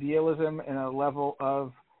idealism and a level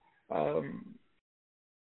of, I don't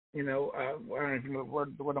even know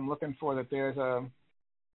what I'm looking for, that there's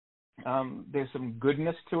some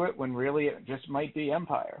goodness to it, when really it just might be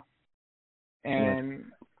empire. And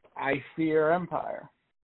I fear empire.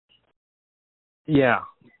 Yeah.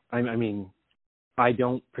 I mean, I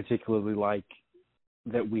don't particularly like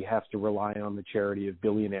that we have to rely on the charity of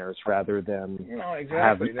billionaires rather than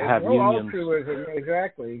exactly. have no unions. Altruism.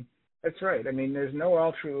 Exactly. That's right. I mean, there's no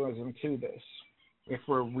altruism to this if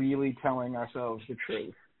we're really telling ourselves the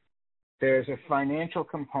truth. There's a financial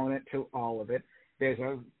component to all of it. There's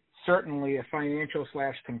certainly a financial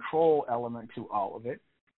 / control element to all of it.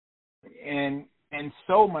 And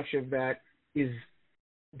so much of that is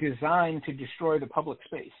designed to destroy the public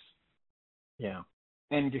space. Yeah.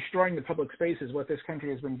 And destroying the public space is what this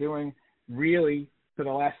country has been doing really for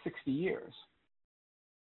the last 60 years.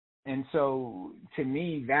 And so to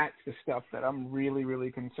me, that's the stuff that I'm really,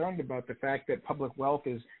 really concerned about, the fact that public wealth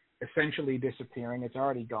is essentially disappearing. It's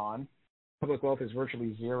already gone. Public wealth is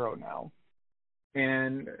virtually zero now.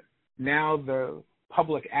 And now the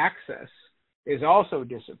public access is also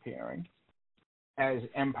disappearing as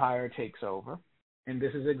empire takes over. And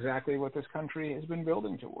this is exactly what this country has been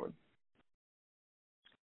building toward.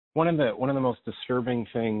 One of the most disturbing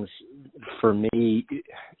things for me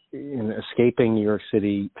in escaping New York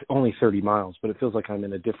City, only 30 miles, but it feels like I'm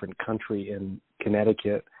in a different country in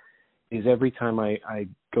Connecticut, is every time I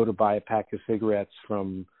go to buy a pack of cigarettes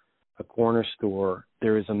from a corner store,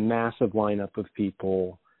 there is a massive lineup of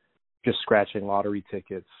people just scratching lottery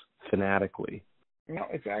tickets fanatically. No,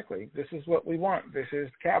 exactly. This is what we want. This is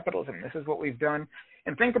capitalism. This is what we've done.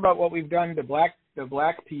 And think about what we've done to the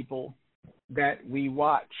black people that we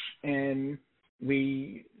watch, and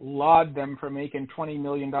we laud them for making $20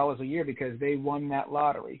 million a year because they won that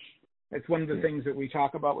lottery. It's one of the things that we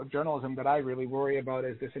talk about with journalism that I really worry about,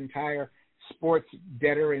 is this entire sports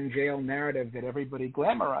debtor in jail narrative that everybody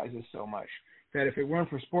glamorizes so much, that if it weren't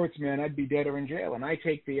for sportsmen, I'd be dead or in jail. And I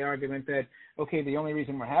take the argument that, okay, the only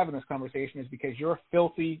reason we're having this conversation is because you're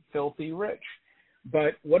filthy, filthy rich.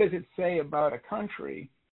 But what does it say about a country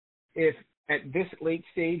if at this late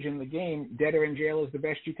stage in the game, dead or in jail is the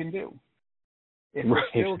best you can do? If we're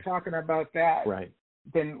still talking about that,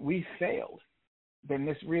 then we failed. Then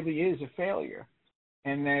this really is a failure.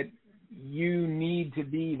 And that you need to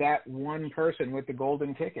be that one person with the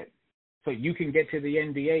golden ticket so you can get to the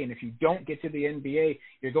NBA. And if you don't get to the NBA,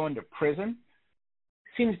 you're going to prison.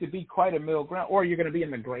 Seems to be quite a middle ground. Or you're going to be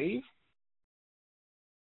in the grave.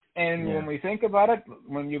 And when we think about it,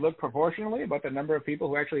 when you look proportionally about the number of people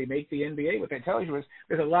who actually make the NBA, what that tells you is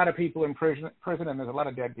there's a lot of people in prison and there's a lot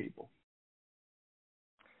of dead people.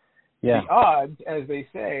 Yeah. The odds, as they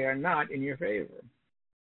say, are not in your favor.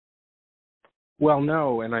 Well,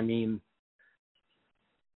 no, and I mean,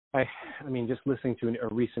 just listening to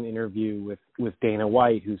a recent interview with Dana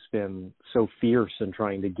White, who's been so fierce in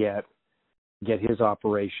trying to get his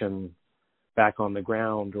operation back on the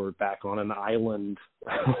ground or back on an island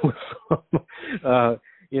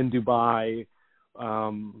in Dubai,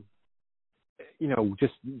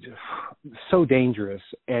 just so dangerous.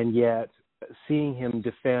 And yet seeing him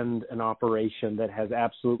defend an operation that has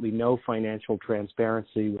absolutely no financial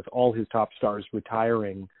transparency, with all his top stars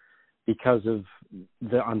retiring because of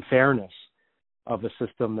the unfairness of a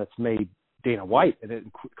system that's made Dana White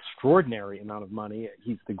an extraordinary amount of money.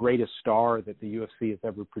 He's the greatest star that the UFC has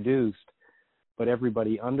ever produced, but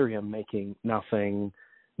everybody under him making nothing,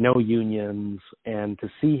 no unions, and to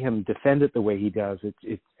see him defend it the way he does,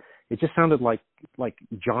 it just sounded like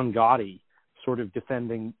John Gotti sort of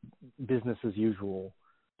defending business as usual,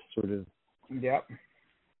 sort of. Yep.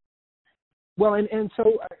 Well, and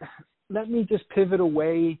so let me just pivot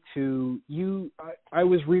away to you. I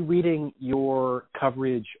was rereading your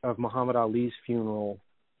coverage of Muhammad Ali's funeral.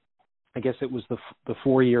 I guess it was the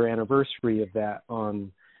 4-year anniversary of that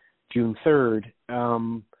on June 3rd.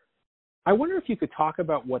 I wonder if you could talk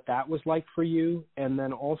about what that was like for you, and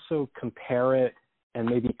then also compare it and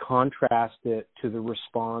maybe contrast it to the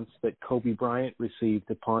response that Kobe Bryant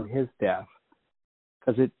received upon his death.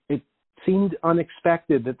 Because it seemed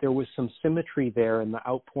unexpected that there was some symmetry there in the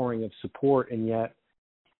outpouring of support, and yet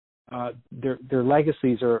their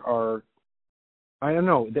legacies are I don't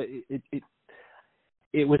know.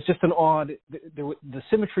 It was just an odd. The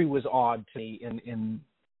symmetry was odd to me in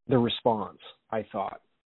the response, I thought.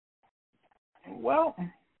 Well,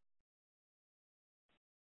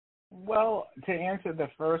 to answer the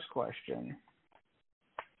first question,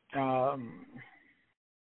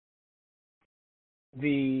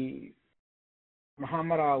 the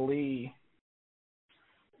Muhammad Ali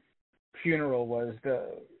funeral was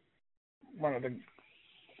one of the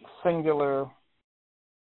singular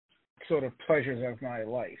sort of pleasures of my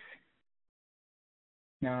life.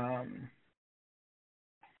 I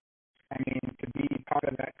mean, to be part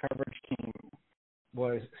of that coverage team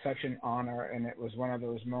was such an honor, and it was one of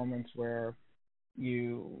those moments where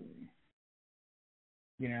you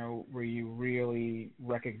really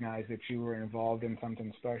recognize that you were involved in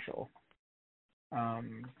something special.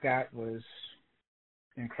 That was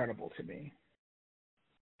incredible to me.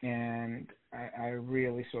 And I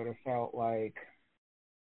really sort of felt like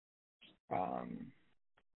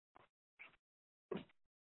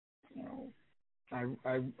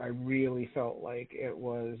I really felt like it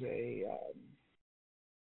was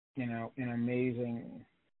an amazing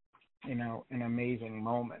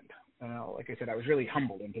moment. Like I said, I was really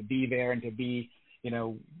humbled, and to be there and to be, it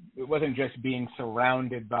wasn't just being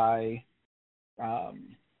surrounded by,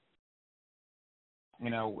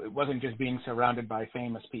 it wasn't just being surrounded by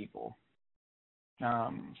famous people.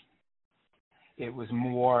 It was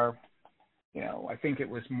more, I think it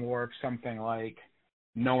was more something like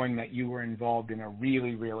knowing that you were involved in a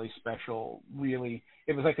really, really special,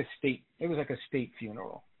 it was like a state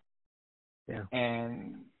funeral. Yeah.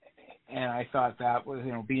 And I thought that was,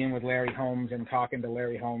 being with Larry Holmes and talking to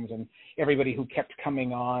Larry Holmes and everybody who kept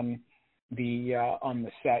coming on the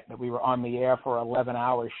set, that we were on the air for 11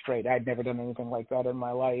 hours straight. I'd never done anything like that in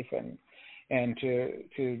my life, and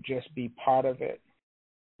to just be part of it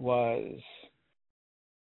was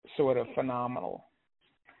sort of phenomenal.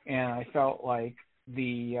 And I felt like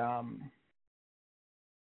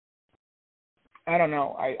I don't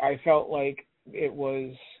know, I felt like it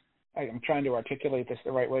was, I'm trying to articulate this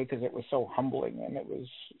the right way because it was so humbling and it was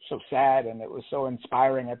so sad and it was so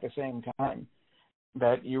inspiring at the same time,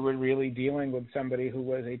 that you were really dealing with somebody who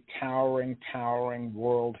was a towering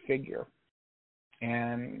world figure.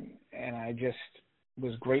 And I just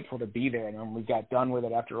was grateful to be there. And when we got done with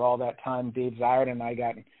it after all that time, Dave Zirin and I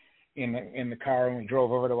got in the car and we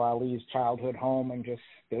drove over to Ali's childhood home and just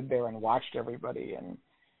stood there and watched everybody. And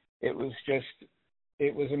it was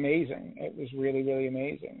amazing. It was really, really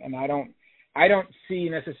amazing. And I don't see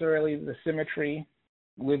necessarily the symmetry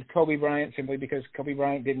with Kobe Bryant, simply because Kobe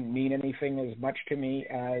Bryant didn't mean anything as much to me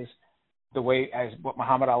as what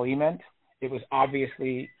Muhammad Ali meant. It was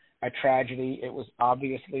obviously a tragedy. It was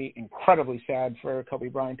obviously incredibly sad for Kobe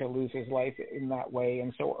Bryant to lose his life in that way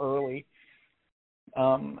and so early.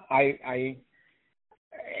 And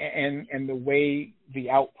the way the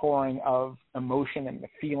outpouring of emotion and the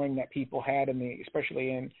feeling that people had,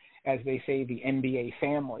 especially in, as they say, the NBA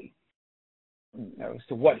family, as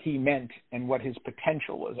to what he meant and what his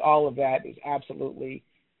potential was, all of that is absolutely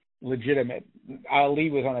legitimate. Ali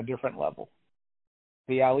was on a different level.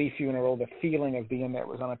 The Ali funeral, the feeling of being there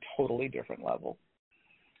was on a totally different level.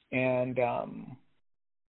 And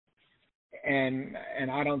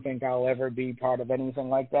I don't think I'll ever be part of anything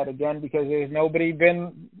like that again, because there's nobody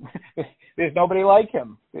like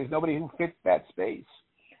him. There's nobody who fits that space.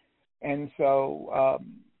 And so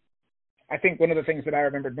I think one of the things that I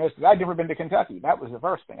remembered most is I'd never been to Kentucky. That was the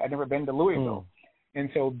first thing. I'd never been to Louisville. And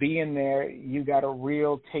so being there, you got a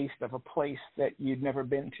real taste of a place that you'd never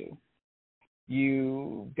been to.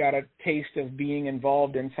 You got a taste of being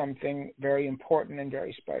involved in something very important and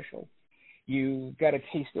very special. You got a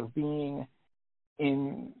taste of being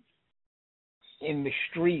in the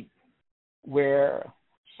street where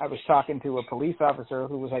I was talking to a police officer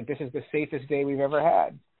who was like, this is the safest day we've ever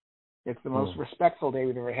had. It's the most respectful day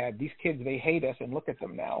we've ever had. These kids, they hate us, and look at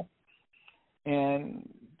them now. And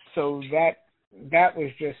so that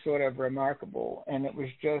was just sort of remarkable. And it was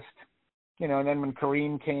just, you know, and then when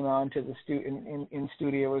Kareem came on to the in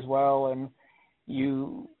studio as well, and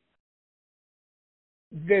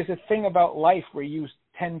there's a thing about life where you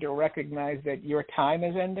tend to recognize that your time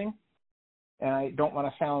is ending. And I don't want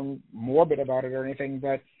to sound morbid about it or anything,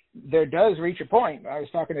 but there does reach a point. I was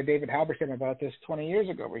talking to David Halberstam about this 20 years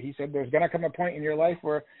ago, where he said there's going to come a point in your life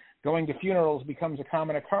where going to funerals becomes a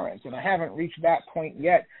common occurrence. And I haven't reached that point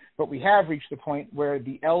yet, but we have reached the point where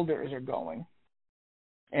the elders are going,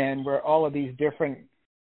 and where all of these different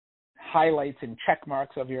highlights and check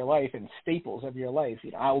marks of your life and staples of your life.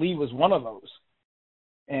 You know, Ali was one of those.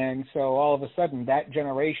 And so all of a sudden, that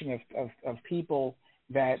generation of people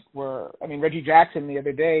that were, I mean, Reggie Jackson the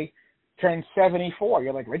other day turned 74.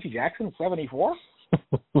 You're like, Reggie Jackson, 74?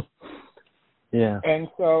 Yeah. And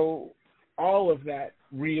so all of that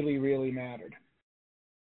really, really mattered.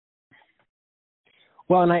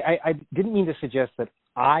 Well, and I didn't mean to suggest that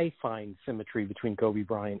I find symmetry between Kobe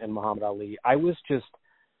Bryant and Muhammad Ali. I was just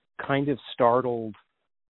kind of startled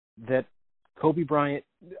that Kobe Bryant,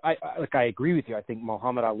 I agree with you. I think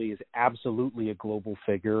Muhammad Ali is absolutely a global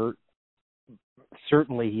figure.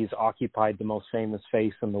 Certainly he's occupied the most famous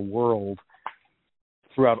face in the world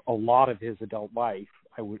throughout a lot of his adult life,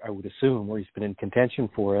 I would assume, where he's been in contention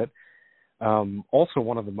for it. Also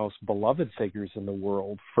one of the most beloved figures in the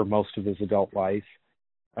world for most of his adult life.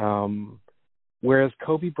 Whereas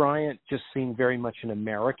Kobe Bryant just seemed very much an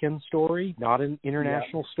American story, not an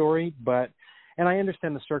international story. And I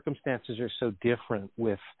understand the circumstances are so different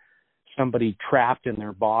with somebody trapped in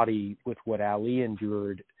their body with what Ali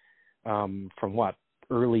endured. From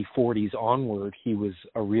early 40s onward, he was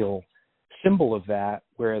a real symbol of that,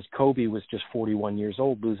 whereas Kobe was just 41 years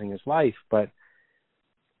old losing his life. But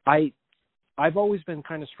I've always been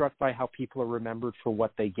kind of struck by how people are remembered for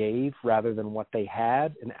what they gave rather than what they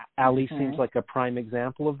had, and Ali seems like a prime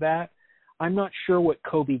example of that. I'm not sure what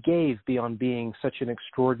Kobe gave beyond being such an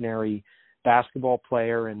extraordinary basketball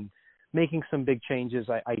player and making some big changes,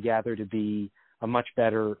 I gather, to be a much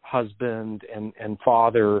better husband and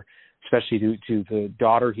father, especially to the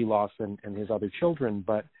daughter he lost and his other children.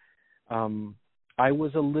 But I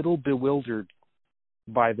was a little bewildered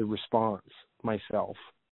by the response myself.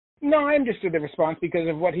 No, I understood the response because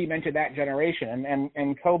of what he meant to that generation.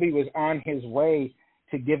 And Kobe was on his way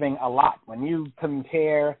to giving a lot. When you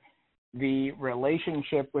compare the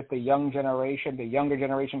relationship with the young generation, the younger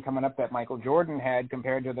generation coming up that Michael Jordan had,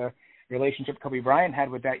 compared to the relationship Kobe Bryant had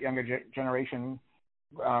with that younger generation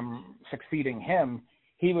succeeding him,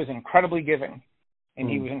 he was incredibly giving, and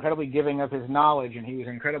he was incredibly giving of his knowledge, and he was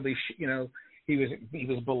incredibly, he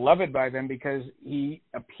was beloved by them because he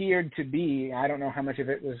appeared to be, I don't know how much of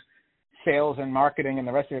it was sales and marketing and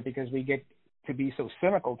the rest of it, because we get to be so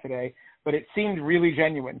cynical today, but it seemed really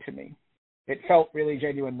genuine to me. It felt really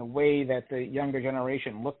genuine, the way that the younger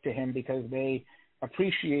generation looked to him, because they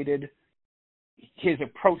appreciated his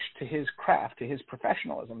approach to his craft, to his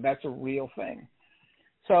professionalism. That's a real thing.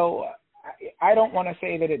 So I don't want to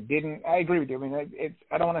say that it didn't. I agree with you. I mean,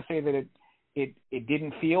 I don't want to say that it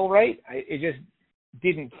didn't feel right. It just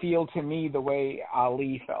didn't feel to me the way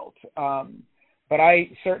Ali felt. But I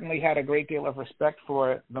certainly had a great deal of respect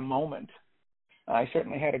for the moment. I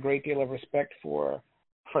certainly had a great deal of respect for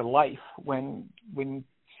life. When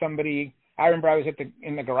somebody, I remember I was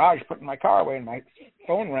in the garage putting my car away, and my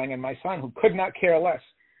phone rang, and my son, who could not care less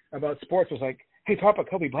about sports, was like, "Hey, Papa,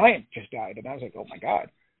 Kobe Bryant just died." And I was like, "Oh my God,"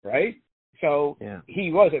 right? So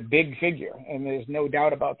He was a big figure, and there's no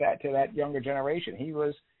doubt about that. To that younger generation, he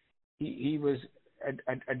was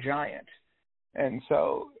a giant. And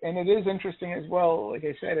it is interesting as well, like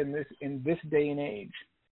I said, in this day and age,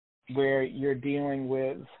 where you're dealing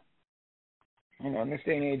with, in this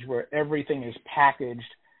day and age where everything is packaged,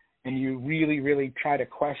 and you really, really try to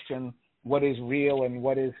question what is real and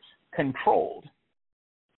what is controlled.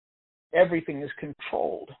 Everything is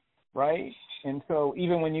controlled, right? And so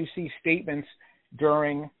even when you see statements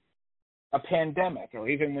during a pandemic, or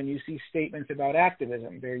even when you see statements about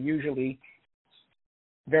activism, they're usually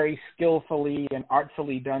very skillfully and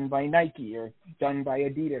artfully done by Nike or done by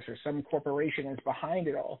Adidas, or some corporation is behind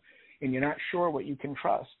it all, and you're not sure what you can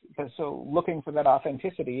trust. So looking for that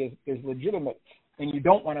authenticity is legitimate, and you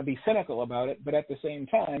don't want to be cynical about it, but at the same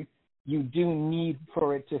time, you do need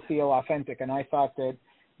for it to feel authentic. And I thought that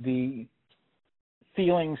the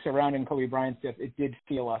feelings surrounding Kobe Bryant's death, it did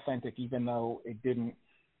feel authentic, even though it didn't,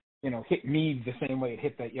 hit me the same way it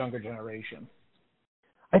hit that younger generation.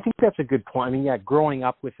 I think that's a good point. I mean, yeah, growing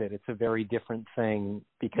up with it, it's a very different thing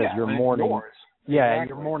because you're mourning. Yeah,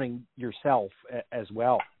 exactly. You're mourning yourself as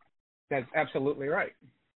well. That's absolutely right.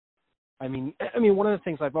 I mean, one of the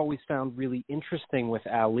things I've always found really interesting with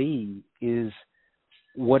Ali is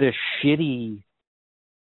what a shitty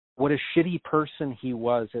person he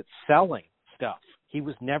was at selling stuff. He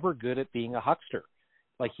was never good at being a huckster.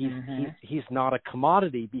 Like he's not a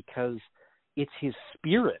commodity because it's his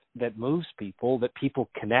spirit that moves people, that people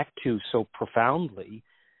connect to so profoundly.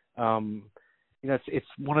 It's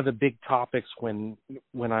one of the big topics when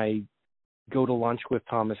I go to lunch with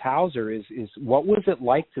Thomas Hauser is what was it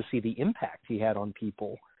like to see the impact he had on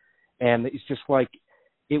people? And it's just like,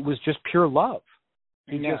 it was just pure love.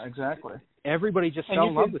 Exactly. Everybody just fell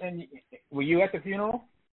in love with him. Were you at the funeral?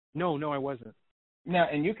 No, I wasn't. No,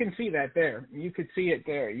 and you can see that there. You could see it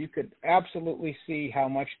there. You could absolutely see how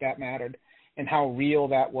much that mattered and how real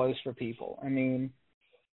that was for people. I mean,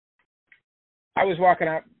 I was walking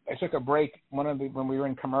out. I took a break. When we were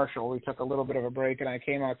in commercial, we took a little bit of a break, and I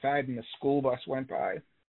came outside, and the school bus went by.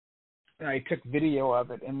 And I took video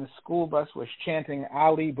of it, and the school bus was chanting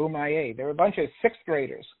Ali Boumaier. There were a bunch of sixth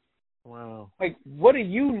graders. Wow. Like, what do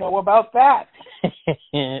you know about that?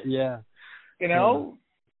 Yeah.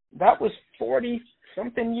 That was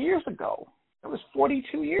 40-something years ago. That was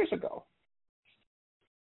 42 years ago.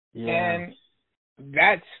 Yeah. And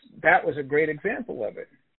that was a great example of it.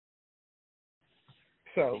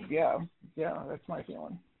 So, yeah, that's my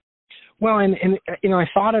feeling. Well, and I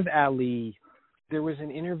thought of Ali. There was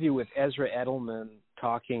an interview with Ezra Edelman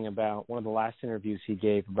talking about, one of the last interviews he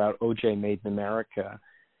gave about O.J. Made in America.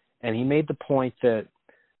 And he made the point that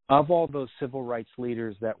of all those civil rights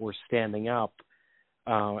leaders that were standing up,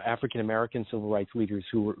 African-American civil rights leaders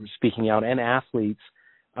who were speaking out, and athletes,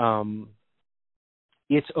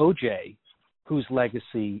 it's O.J. whose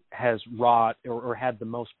legacy has wrought or had the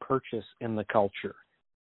most purchase in the culture.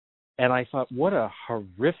 And I thought, what a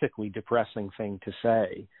horrifically depressing thing to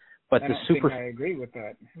say. But I think I agree with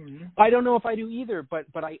that. Mm-hmm. I don't know if I do either, but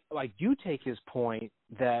I do take his point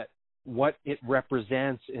that what it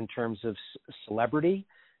represents in terms of celebrity,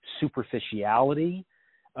 superficiality,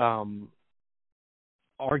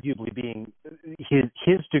 arguably being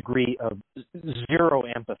his degree of zero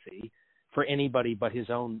empathy for anybody but his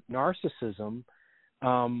own narcissism,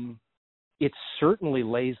 it certainly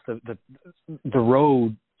lays the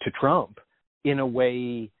road to Trump in a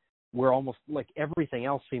way where almost like everything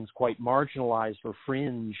else seems quite marginalized or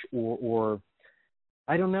fringe or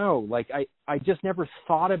I don't know. Like I just never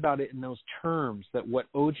thought about it in those terms, that what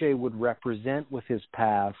OJ would represent with his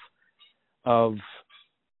path of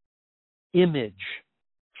image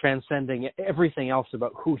transcending everything else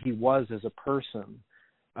about who he was as a person.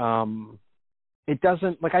 It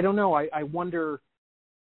doesn't, like, I don't know. I wonder,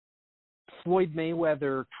 Floyd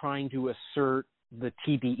Mayweather trying to assert the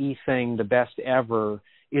TBE thing, the best ever,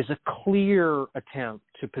 is a clear attempt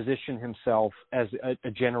to position himself as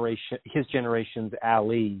his generation's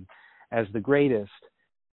Ali, as the greatest.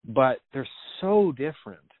 But they're so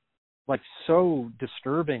different, like so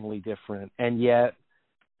disturbingly different. And yet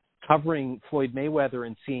covering Floyd Mayweather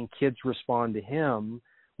and seeing kids respond to him,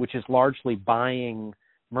 which is largely buying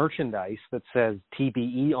merchandise that says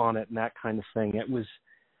TBE on it and that kind of thing. It was,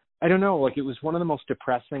 I don't know, like it was one of the most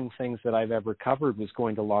depressing things that I've ever covered, was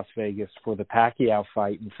going to Las Vegas for the Pacquiao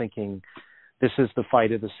fight and thinking this is the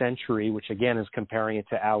fight of the century, which again is comparing it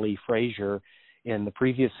to Ali Frazier in the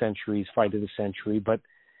previous century's fight of the century. But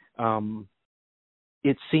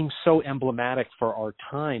it seems so emblematic for our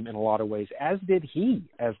time in a lot of ways, as did he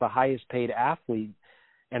as the highest paid athlete.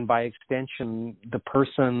 And by extension, the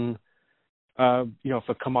person, if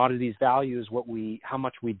a commodity's value is how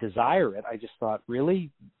much we desire it, I just thought,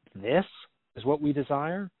 really? This is what we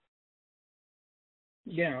desire?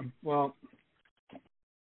 Yeah, well,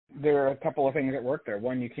 there are a couple of things that work there.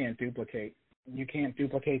 One, you can't duplicate. You can't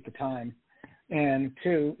duplicate the time. And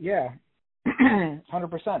two,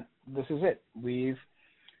 100%. This is it.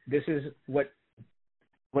 This is what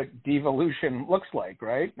devolution looks like,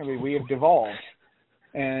 right? I mean, we have devolved.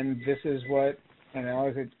 And this is what, and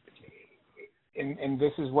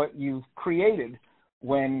this is what you've created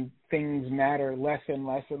when things matter less and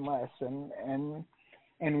less and less,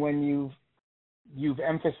 and when you've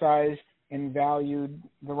emphasized and valued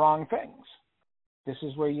the wrong things. This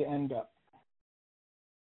is where you end up.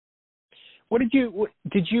 Were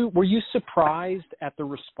you surprised at the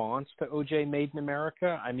response to OJ Made in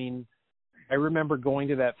America? I mean, I remember going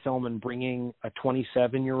to that film and bringing a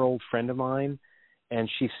 27-year-old friend of mine, and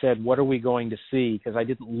she said, "What are we going to see?" Because I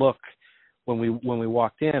didn't look when we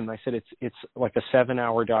walked in. I said, it's like a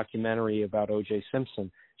 7-hour documentary about O.J.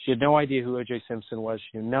 Simpson. She had no idea who O.J. Simpson was.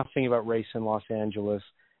 She knew nothing about race in Los Angeles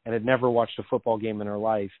and had never watched a football game in her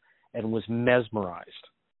life and was mesmerized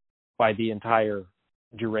by the entire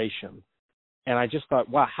duration. And I just thought,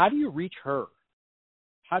 wow, how do you reach her?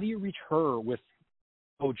 How do you reach her with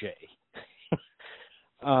O.J.?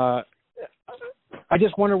 I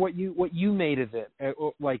just wonder what you made of it,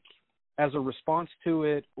 like as a response to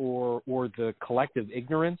it, or the collective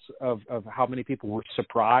ignorance of how many people were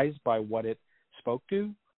surprised by what it spoke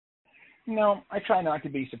to. No, I try not to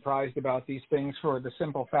be surprised about these things for the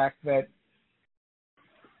simple fact that,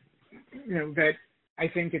 that I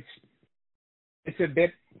think it's a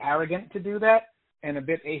bit arrogant to do that and a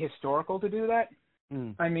bit ahistorical to do that.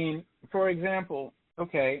 I mean, for example,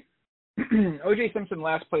 okay, O.J. Simpson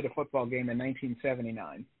last played a football game in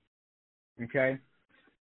 1979, okay?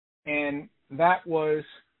 And that was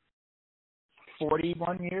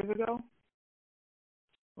 41 years ago,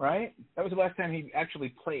 right? That was the last time he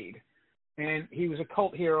actually played. And he was a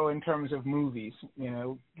cult hero in terms of movies.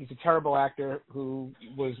 He's a terrible actor who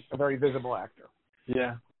was a very visible actor.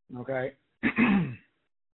 Yeah. Okay?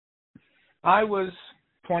 I was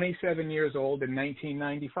 27 years old in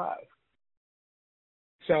 1995.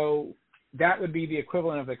 So that would be the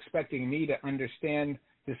equivalent of expecting me to understand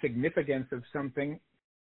the significance of something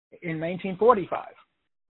in 1945.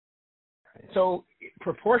 So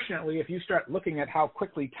proportionately, if you start looking at how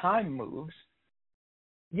quickly time moves,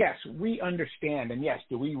 yes, we understand. And yes,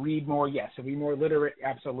 do we read more? Yes. Are we more literate?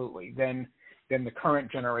 Absolutely, than the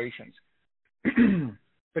current generations.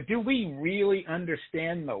 But do we really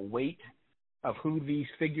understand the weight of who these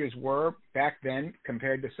figures were back then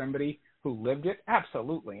compared to somebody who lived it?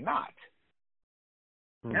 Absolutely not.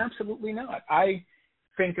 Absolutely not. I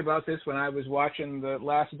think about this when I was watching The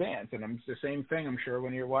Last Dance, and it's the same thing, I'm sure,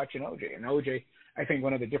 when you're watching O.J. And O.J., I think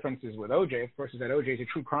one of the differences with O.J., of course, is that O.J. is a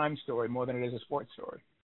true crime story more than it is a sports story.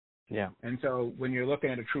 Yeah. And so when you're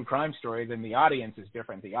looking at a true crime story, then the audience is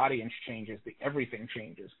different. The audience changes. Everything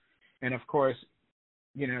changes. And, of course,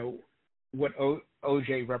 what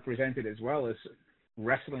O.J. represented as well is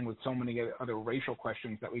wrestling with so many other racial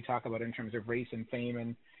questions that we talk about in terms of race and fame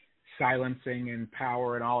and silencing and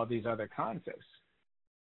power and all of these other concepts.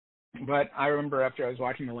 But I remember after I was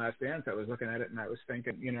watching The Last Dance, I was looking at it and I was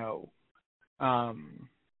thinking,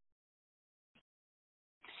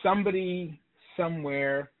 somebody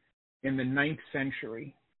somewhere in the 9th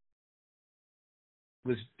century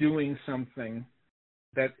was doing something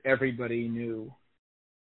that everybody knew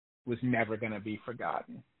was never going to be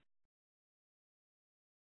forgotten.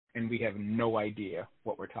 And we have no idea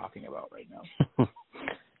what we're talking about right now.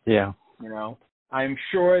 Yeah. I'm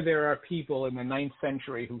sure there are people in the 9th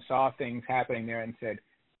century who saw things happening there and said,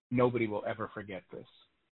 nobody will ever forget this.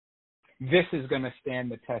 This is going to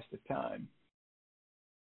stand the test of time.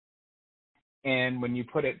 And when you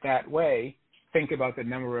put it that way, think about the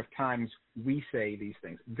number of times we say these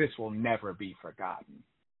things. This will never be forgotten.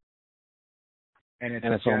 And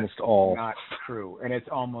it's almost all not true. And it's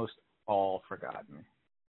almost all forgotten.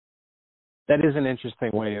 That is an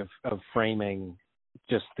interesting way of framing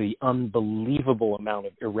just the unbelievable amount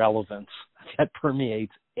of irrelevance that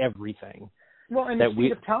permeates everything. Well, and the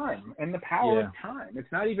speed of time and the power of time.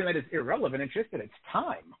 It's not even that it's irrelevant, it's just that it's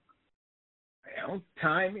time.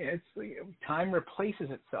 Time replaces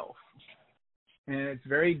itself. And it's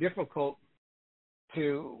very difficult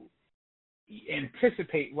to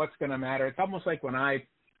anticipate what's going to matter. It's almost like when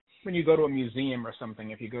you go to a museum or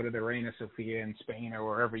something, if you go to the Reina Sofia in Spain or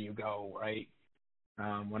wherever you go, right?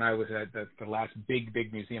 When I was at the last big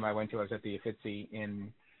museum I went to, I was at the Uffizi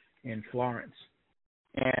in Florence.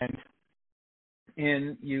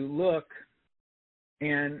 And you look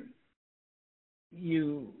and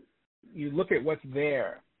you look at what's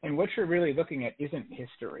there, and what you're really looking at isn't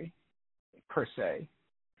history per se.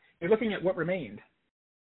 You're looking at what remained.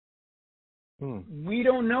 We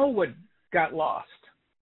don't know what got lost.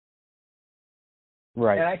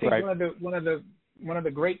 Right. And I think one of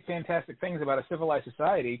the great fantastic things about a civilized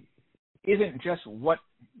society isn't just what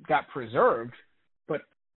got preserved, but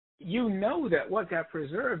that what got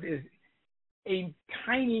preserved is a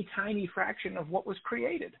tiny, tiny fraction of what was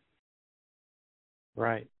created.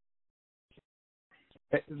 Right.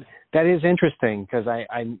 That is interesting because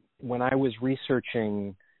when I was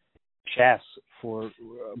researching chess for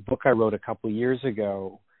a book I wrote a couple of years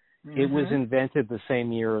ago, it was invented the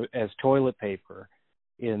same year as toilet paper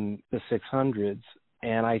in the 600s.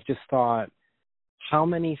 And I just thought, how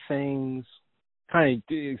many things, kind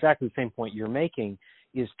of exactly the same point you're making,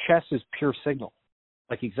 is chess is pure signal.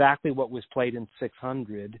 Like exactly what was played in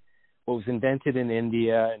 600, what was invented in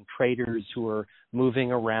India, and traders who are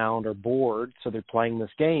moving around are bored, so they're playing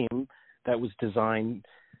this game that was designed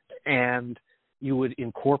and you would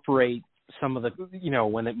incorporate some of the,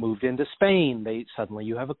 when it moved into Spain, suddenly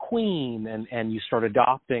you have a queen, and you start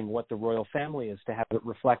adopting what the royal family is to have it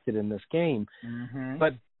reflected in this game. Mm-hmm.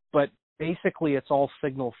 But basically it's all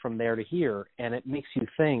signal from there to here, and it makes you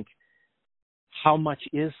think, how much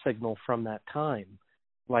is signal from that time?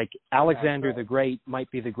 Like Alexander the Great might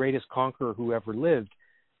be the greatest conqueror who ever lived.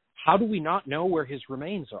 How do we not know where his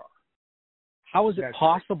remains are? How is it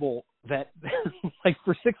possible that, like,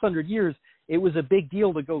 for 600 years, it was a big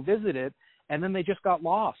deal to go visit it, and then they just got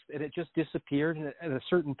lost, and it just disappeared, and at a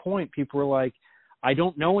certain point, people were like, I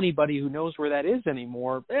don't know anybody who knows where that is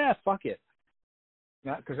anymore. Fuck it.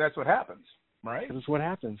 Because that's what happens, right? That's what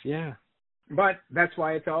happens, yeah. But that's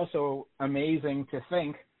why it's also amazing to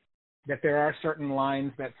think that there are certain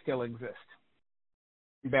lines that still exist.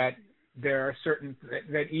 That there are certain,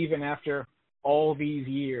 that even after all these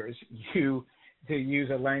years, to use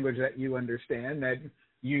a language that you understand, that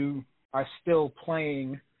you are still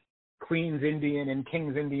playing Queen's Indian and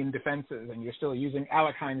King's Indian defenses, and you're still using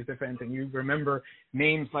Alekhine's defense, and you remember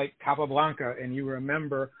names like Capablanca, and you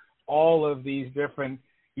remember all of these different,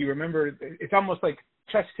 it's almost like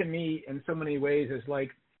chess to me in so many ways is like,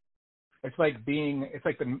 it's like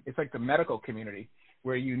the medical community,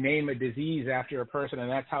 where you name a disease after a person, and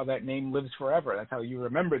that's how that name lives forever. That's how you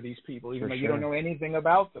remember these people, even though you don't know anything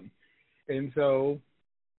about them. And so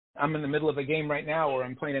I'm in the middle of a game right now where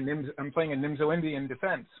I'm playing a Nimzo Indian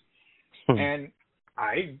defense. And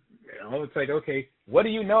it's like, okay, what do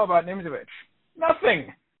you know about Nimzovich?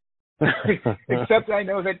 Nothing. Except I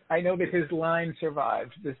know that his line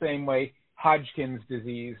survived the same way Hodgkin's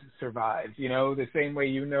disease survived. The same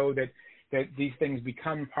way that these things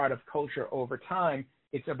become part of culture over time.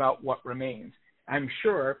 It's about what remains. I'm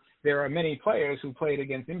sure there are many players who played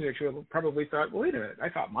against Nimzovich who probably thought, well, wait a minute, I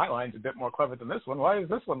thought my line's a bit more clever than this one. Why is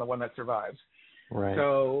this one the one that survives? Right.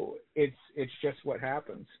 So it's just what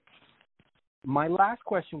happens. My last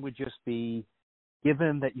question would just be,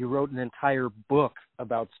 given that you wrote an entire book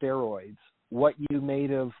about steroids, what you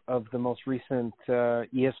made of the most recent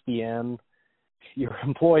ESPN, your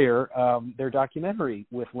employer, their documentary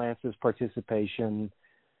with Lance's participation,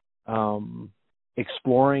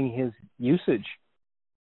 exploring his usage.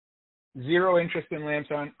 Zero interest in Lance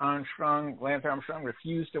Armstrong. Lance Armstrong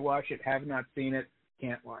refused to watch it, have not seen it,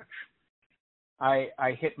 can't watch.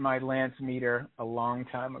 I hit my Lance meter a long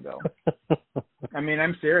time ago. I mean,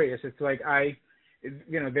 I'm serious. It's like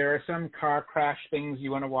there are some car crash things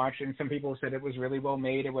you want to watch, and some people said it was really well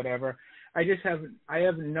made or whatever. I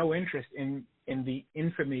have no interest in the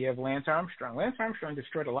infamy of Lance Armstrong. Lance Armstrong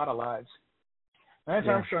destroyed a lot of lives. Lance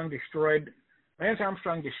Armstrong destroyed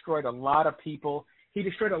a lot of people. He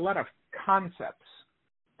destroyed a lot of concepts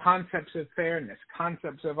of fairness,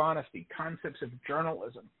 concepts of honesty, concepts of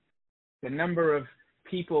journalism. The number of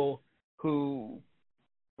people who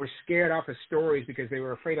were scared off of stories because they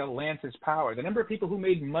were afraid of Lance's power. The number of people who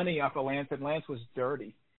made money off of Lance, and Lance was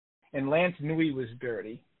dirty. And Lance knew he was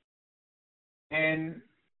dirty. And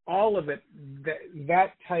all of it,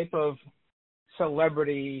 that type of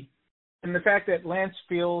celebrity, and the fact that Lance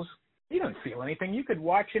feels, he doesn't feel anything. You could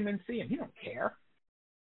watch him and see him. He don't care.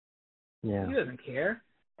 Yeah. He doesn't care.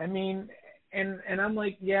 I mean, and I'm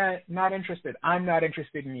like, yeah, not interested. I'm not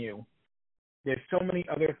interested in you. There's so many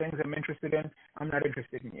other things I'm interested in. I'm not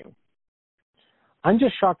interested in you. I'm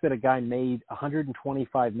just shocked that a guy made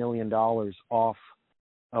 $125 million off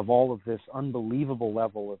of all of this unbelievable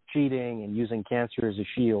level of cheating and using cancer as a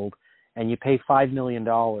shield, and you pay $5 million,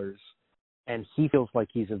 and he feels like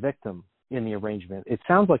he's a victim in the arrangement. It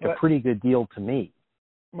sounds like a pretty good deal to me.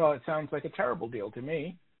 Well, it sounds like a terrible deal to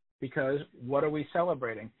me, because what are we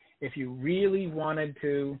celebrating? If you really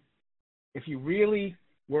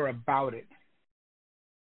were about it,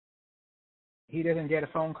 he doesn't get a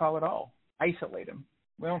phone call at all. Isolate him.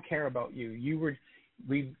 We don't care about you. You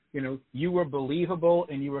were believable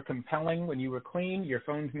and you were compelling when you were clean. Your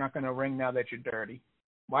phone's not going to ring now that you're dirty.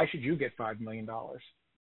 Why should you get $5 million?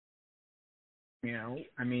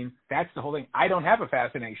 I mean, that's the whole thing. I don't have a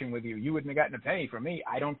fascination with you. You wouldn't have gotten a penny from me.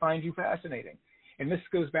 I don't find you fascinating. And this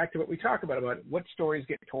goes back to what we talk about what stories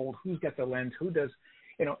get told, who's got the lens, who does,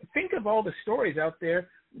 think of all the stories out there.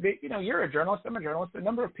 You're a journalist, I'm a journalist. The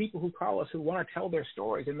number of people who call us who want to tell their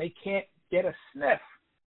stories and they can't get a sniff.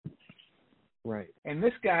 Right. And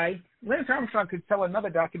this guy, Lance Armstrong, could sell another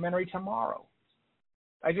documentary tomorrow.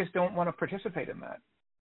 I just don't want to participate in that.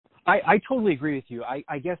 I totally agree with you.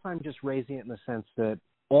 I guess I'm just raising it in the sense that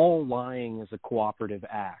all lying is a cooperative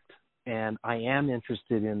act. And I am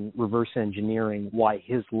interested in reverse engineering why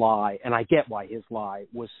his lie, and I get why his lie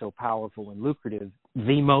was so powerful and lucrative,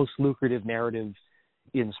 the most lucrative narrative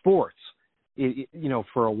in sports.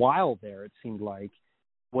 for a while there, it seemed like,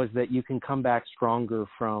 was that you can come back stronger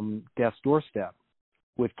from death's doorstep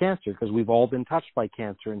with cancer, because we've all been touched by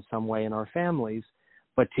cancer in some way in our families.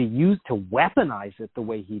 But to weaponize it the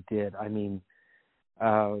way he did, I mean,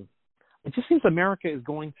 it just seems America is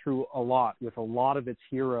going through a lot with a lot of its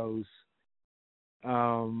heroes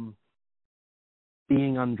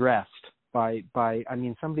being undressed by. I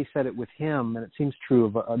mean, somebody said it with him, and it seems true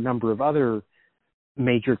of a number of other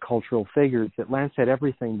major cultural figures, that Lance had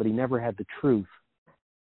everything, but he never had the truth.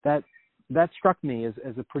 That struck me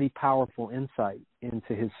as a pretty powerful insight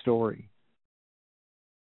into his story.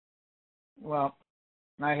 Well,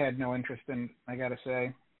 I had no interest in, I got to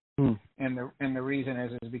say. And the reason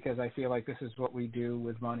is because I feel like this is what we do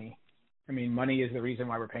with money. I mean, money is the reason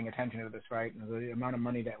why we're paying attention to this, right? And the amount of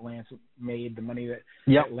money that Lance made, the money that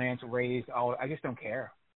Lance raised, I just don't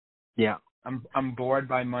care. Yeah. I'm bored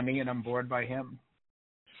by money, and I'm bored by him.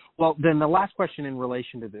 Well, then the last question in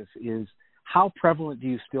relation to this is, how prevalent do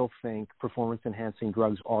you still think performance-enhancing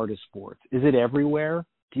drugs are to sports? Is it everywhere,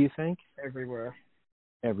 do you think? Everywhere.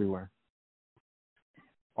 Everywhere.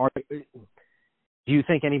 Do you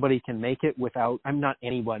think anybody can make it without? I'm not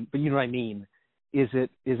anyone, but you know what I mean. Is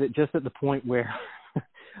it just at the point where,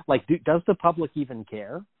 like, does the public even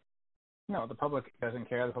care? No, the public doesn't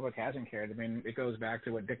care. The public hasn't cared. I mean, it goes back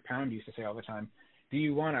to what Dick Pound used to say all the time. Do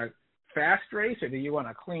you want a fast race or do you want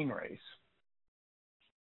a clean race?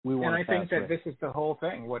 And I think that this is the whole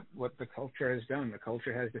thing. What the culture has done. The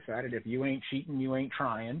culture has decided if you ain't cheating, you ain't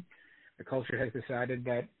trying. The culture has decided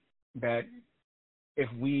that if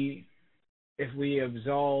we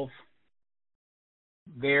absolve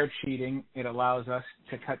their cheating, it allows us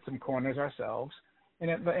to cut some corners ourselves,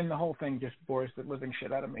 and the whole thing just bores the living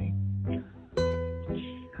shit out of me.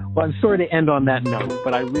 Well, I'm sorry to end on that note,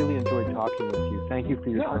 but I really enjoyed talking with you. Thank you for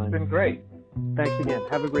your time. It's been great. Thanks again.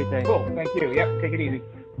 Have a great day. Cool. Thank you. Yep. Take it easy.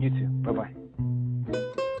 You too. Bye-bye.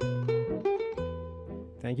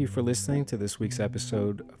 Thank you for listening to this week's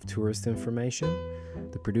episode of Tourist Information.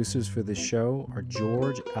 The producers for this show are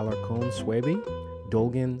George Alarcon-Swaby,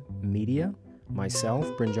 Dolgan Media, myself,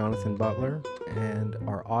 Bryn Jonathan Butler, and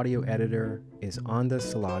our audio editor is Anda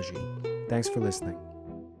Salaji. Thanks for listening.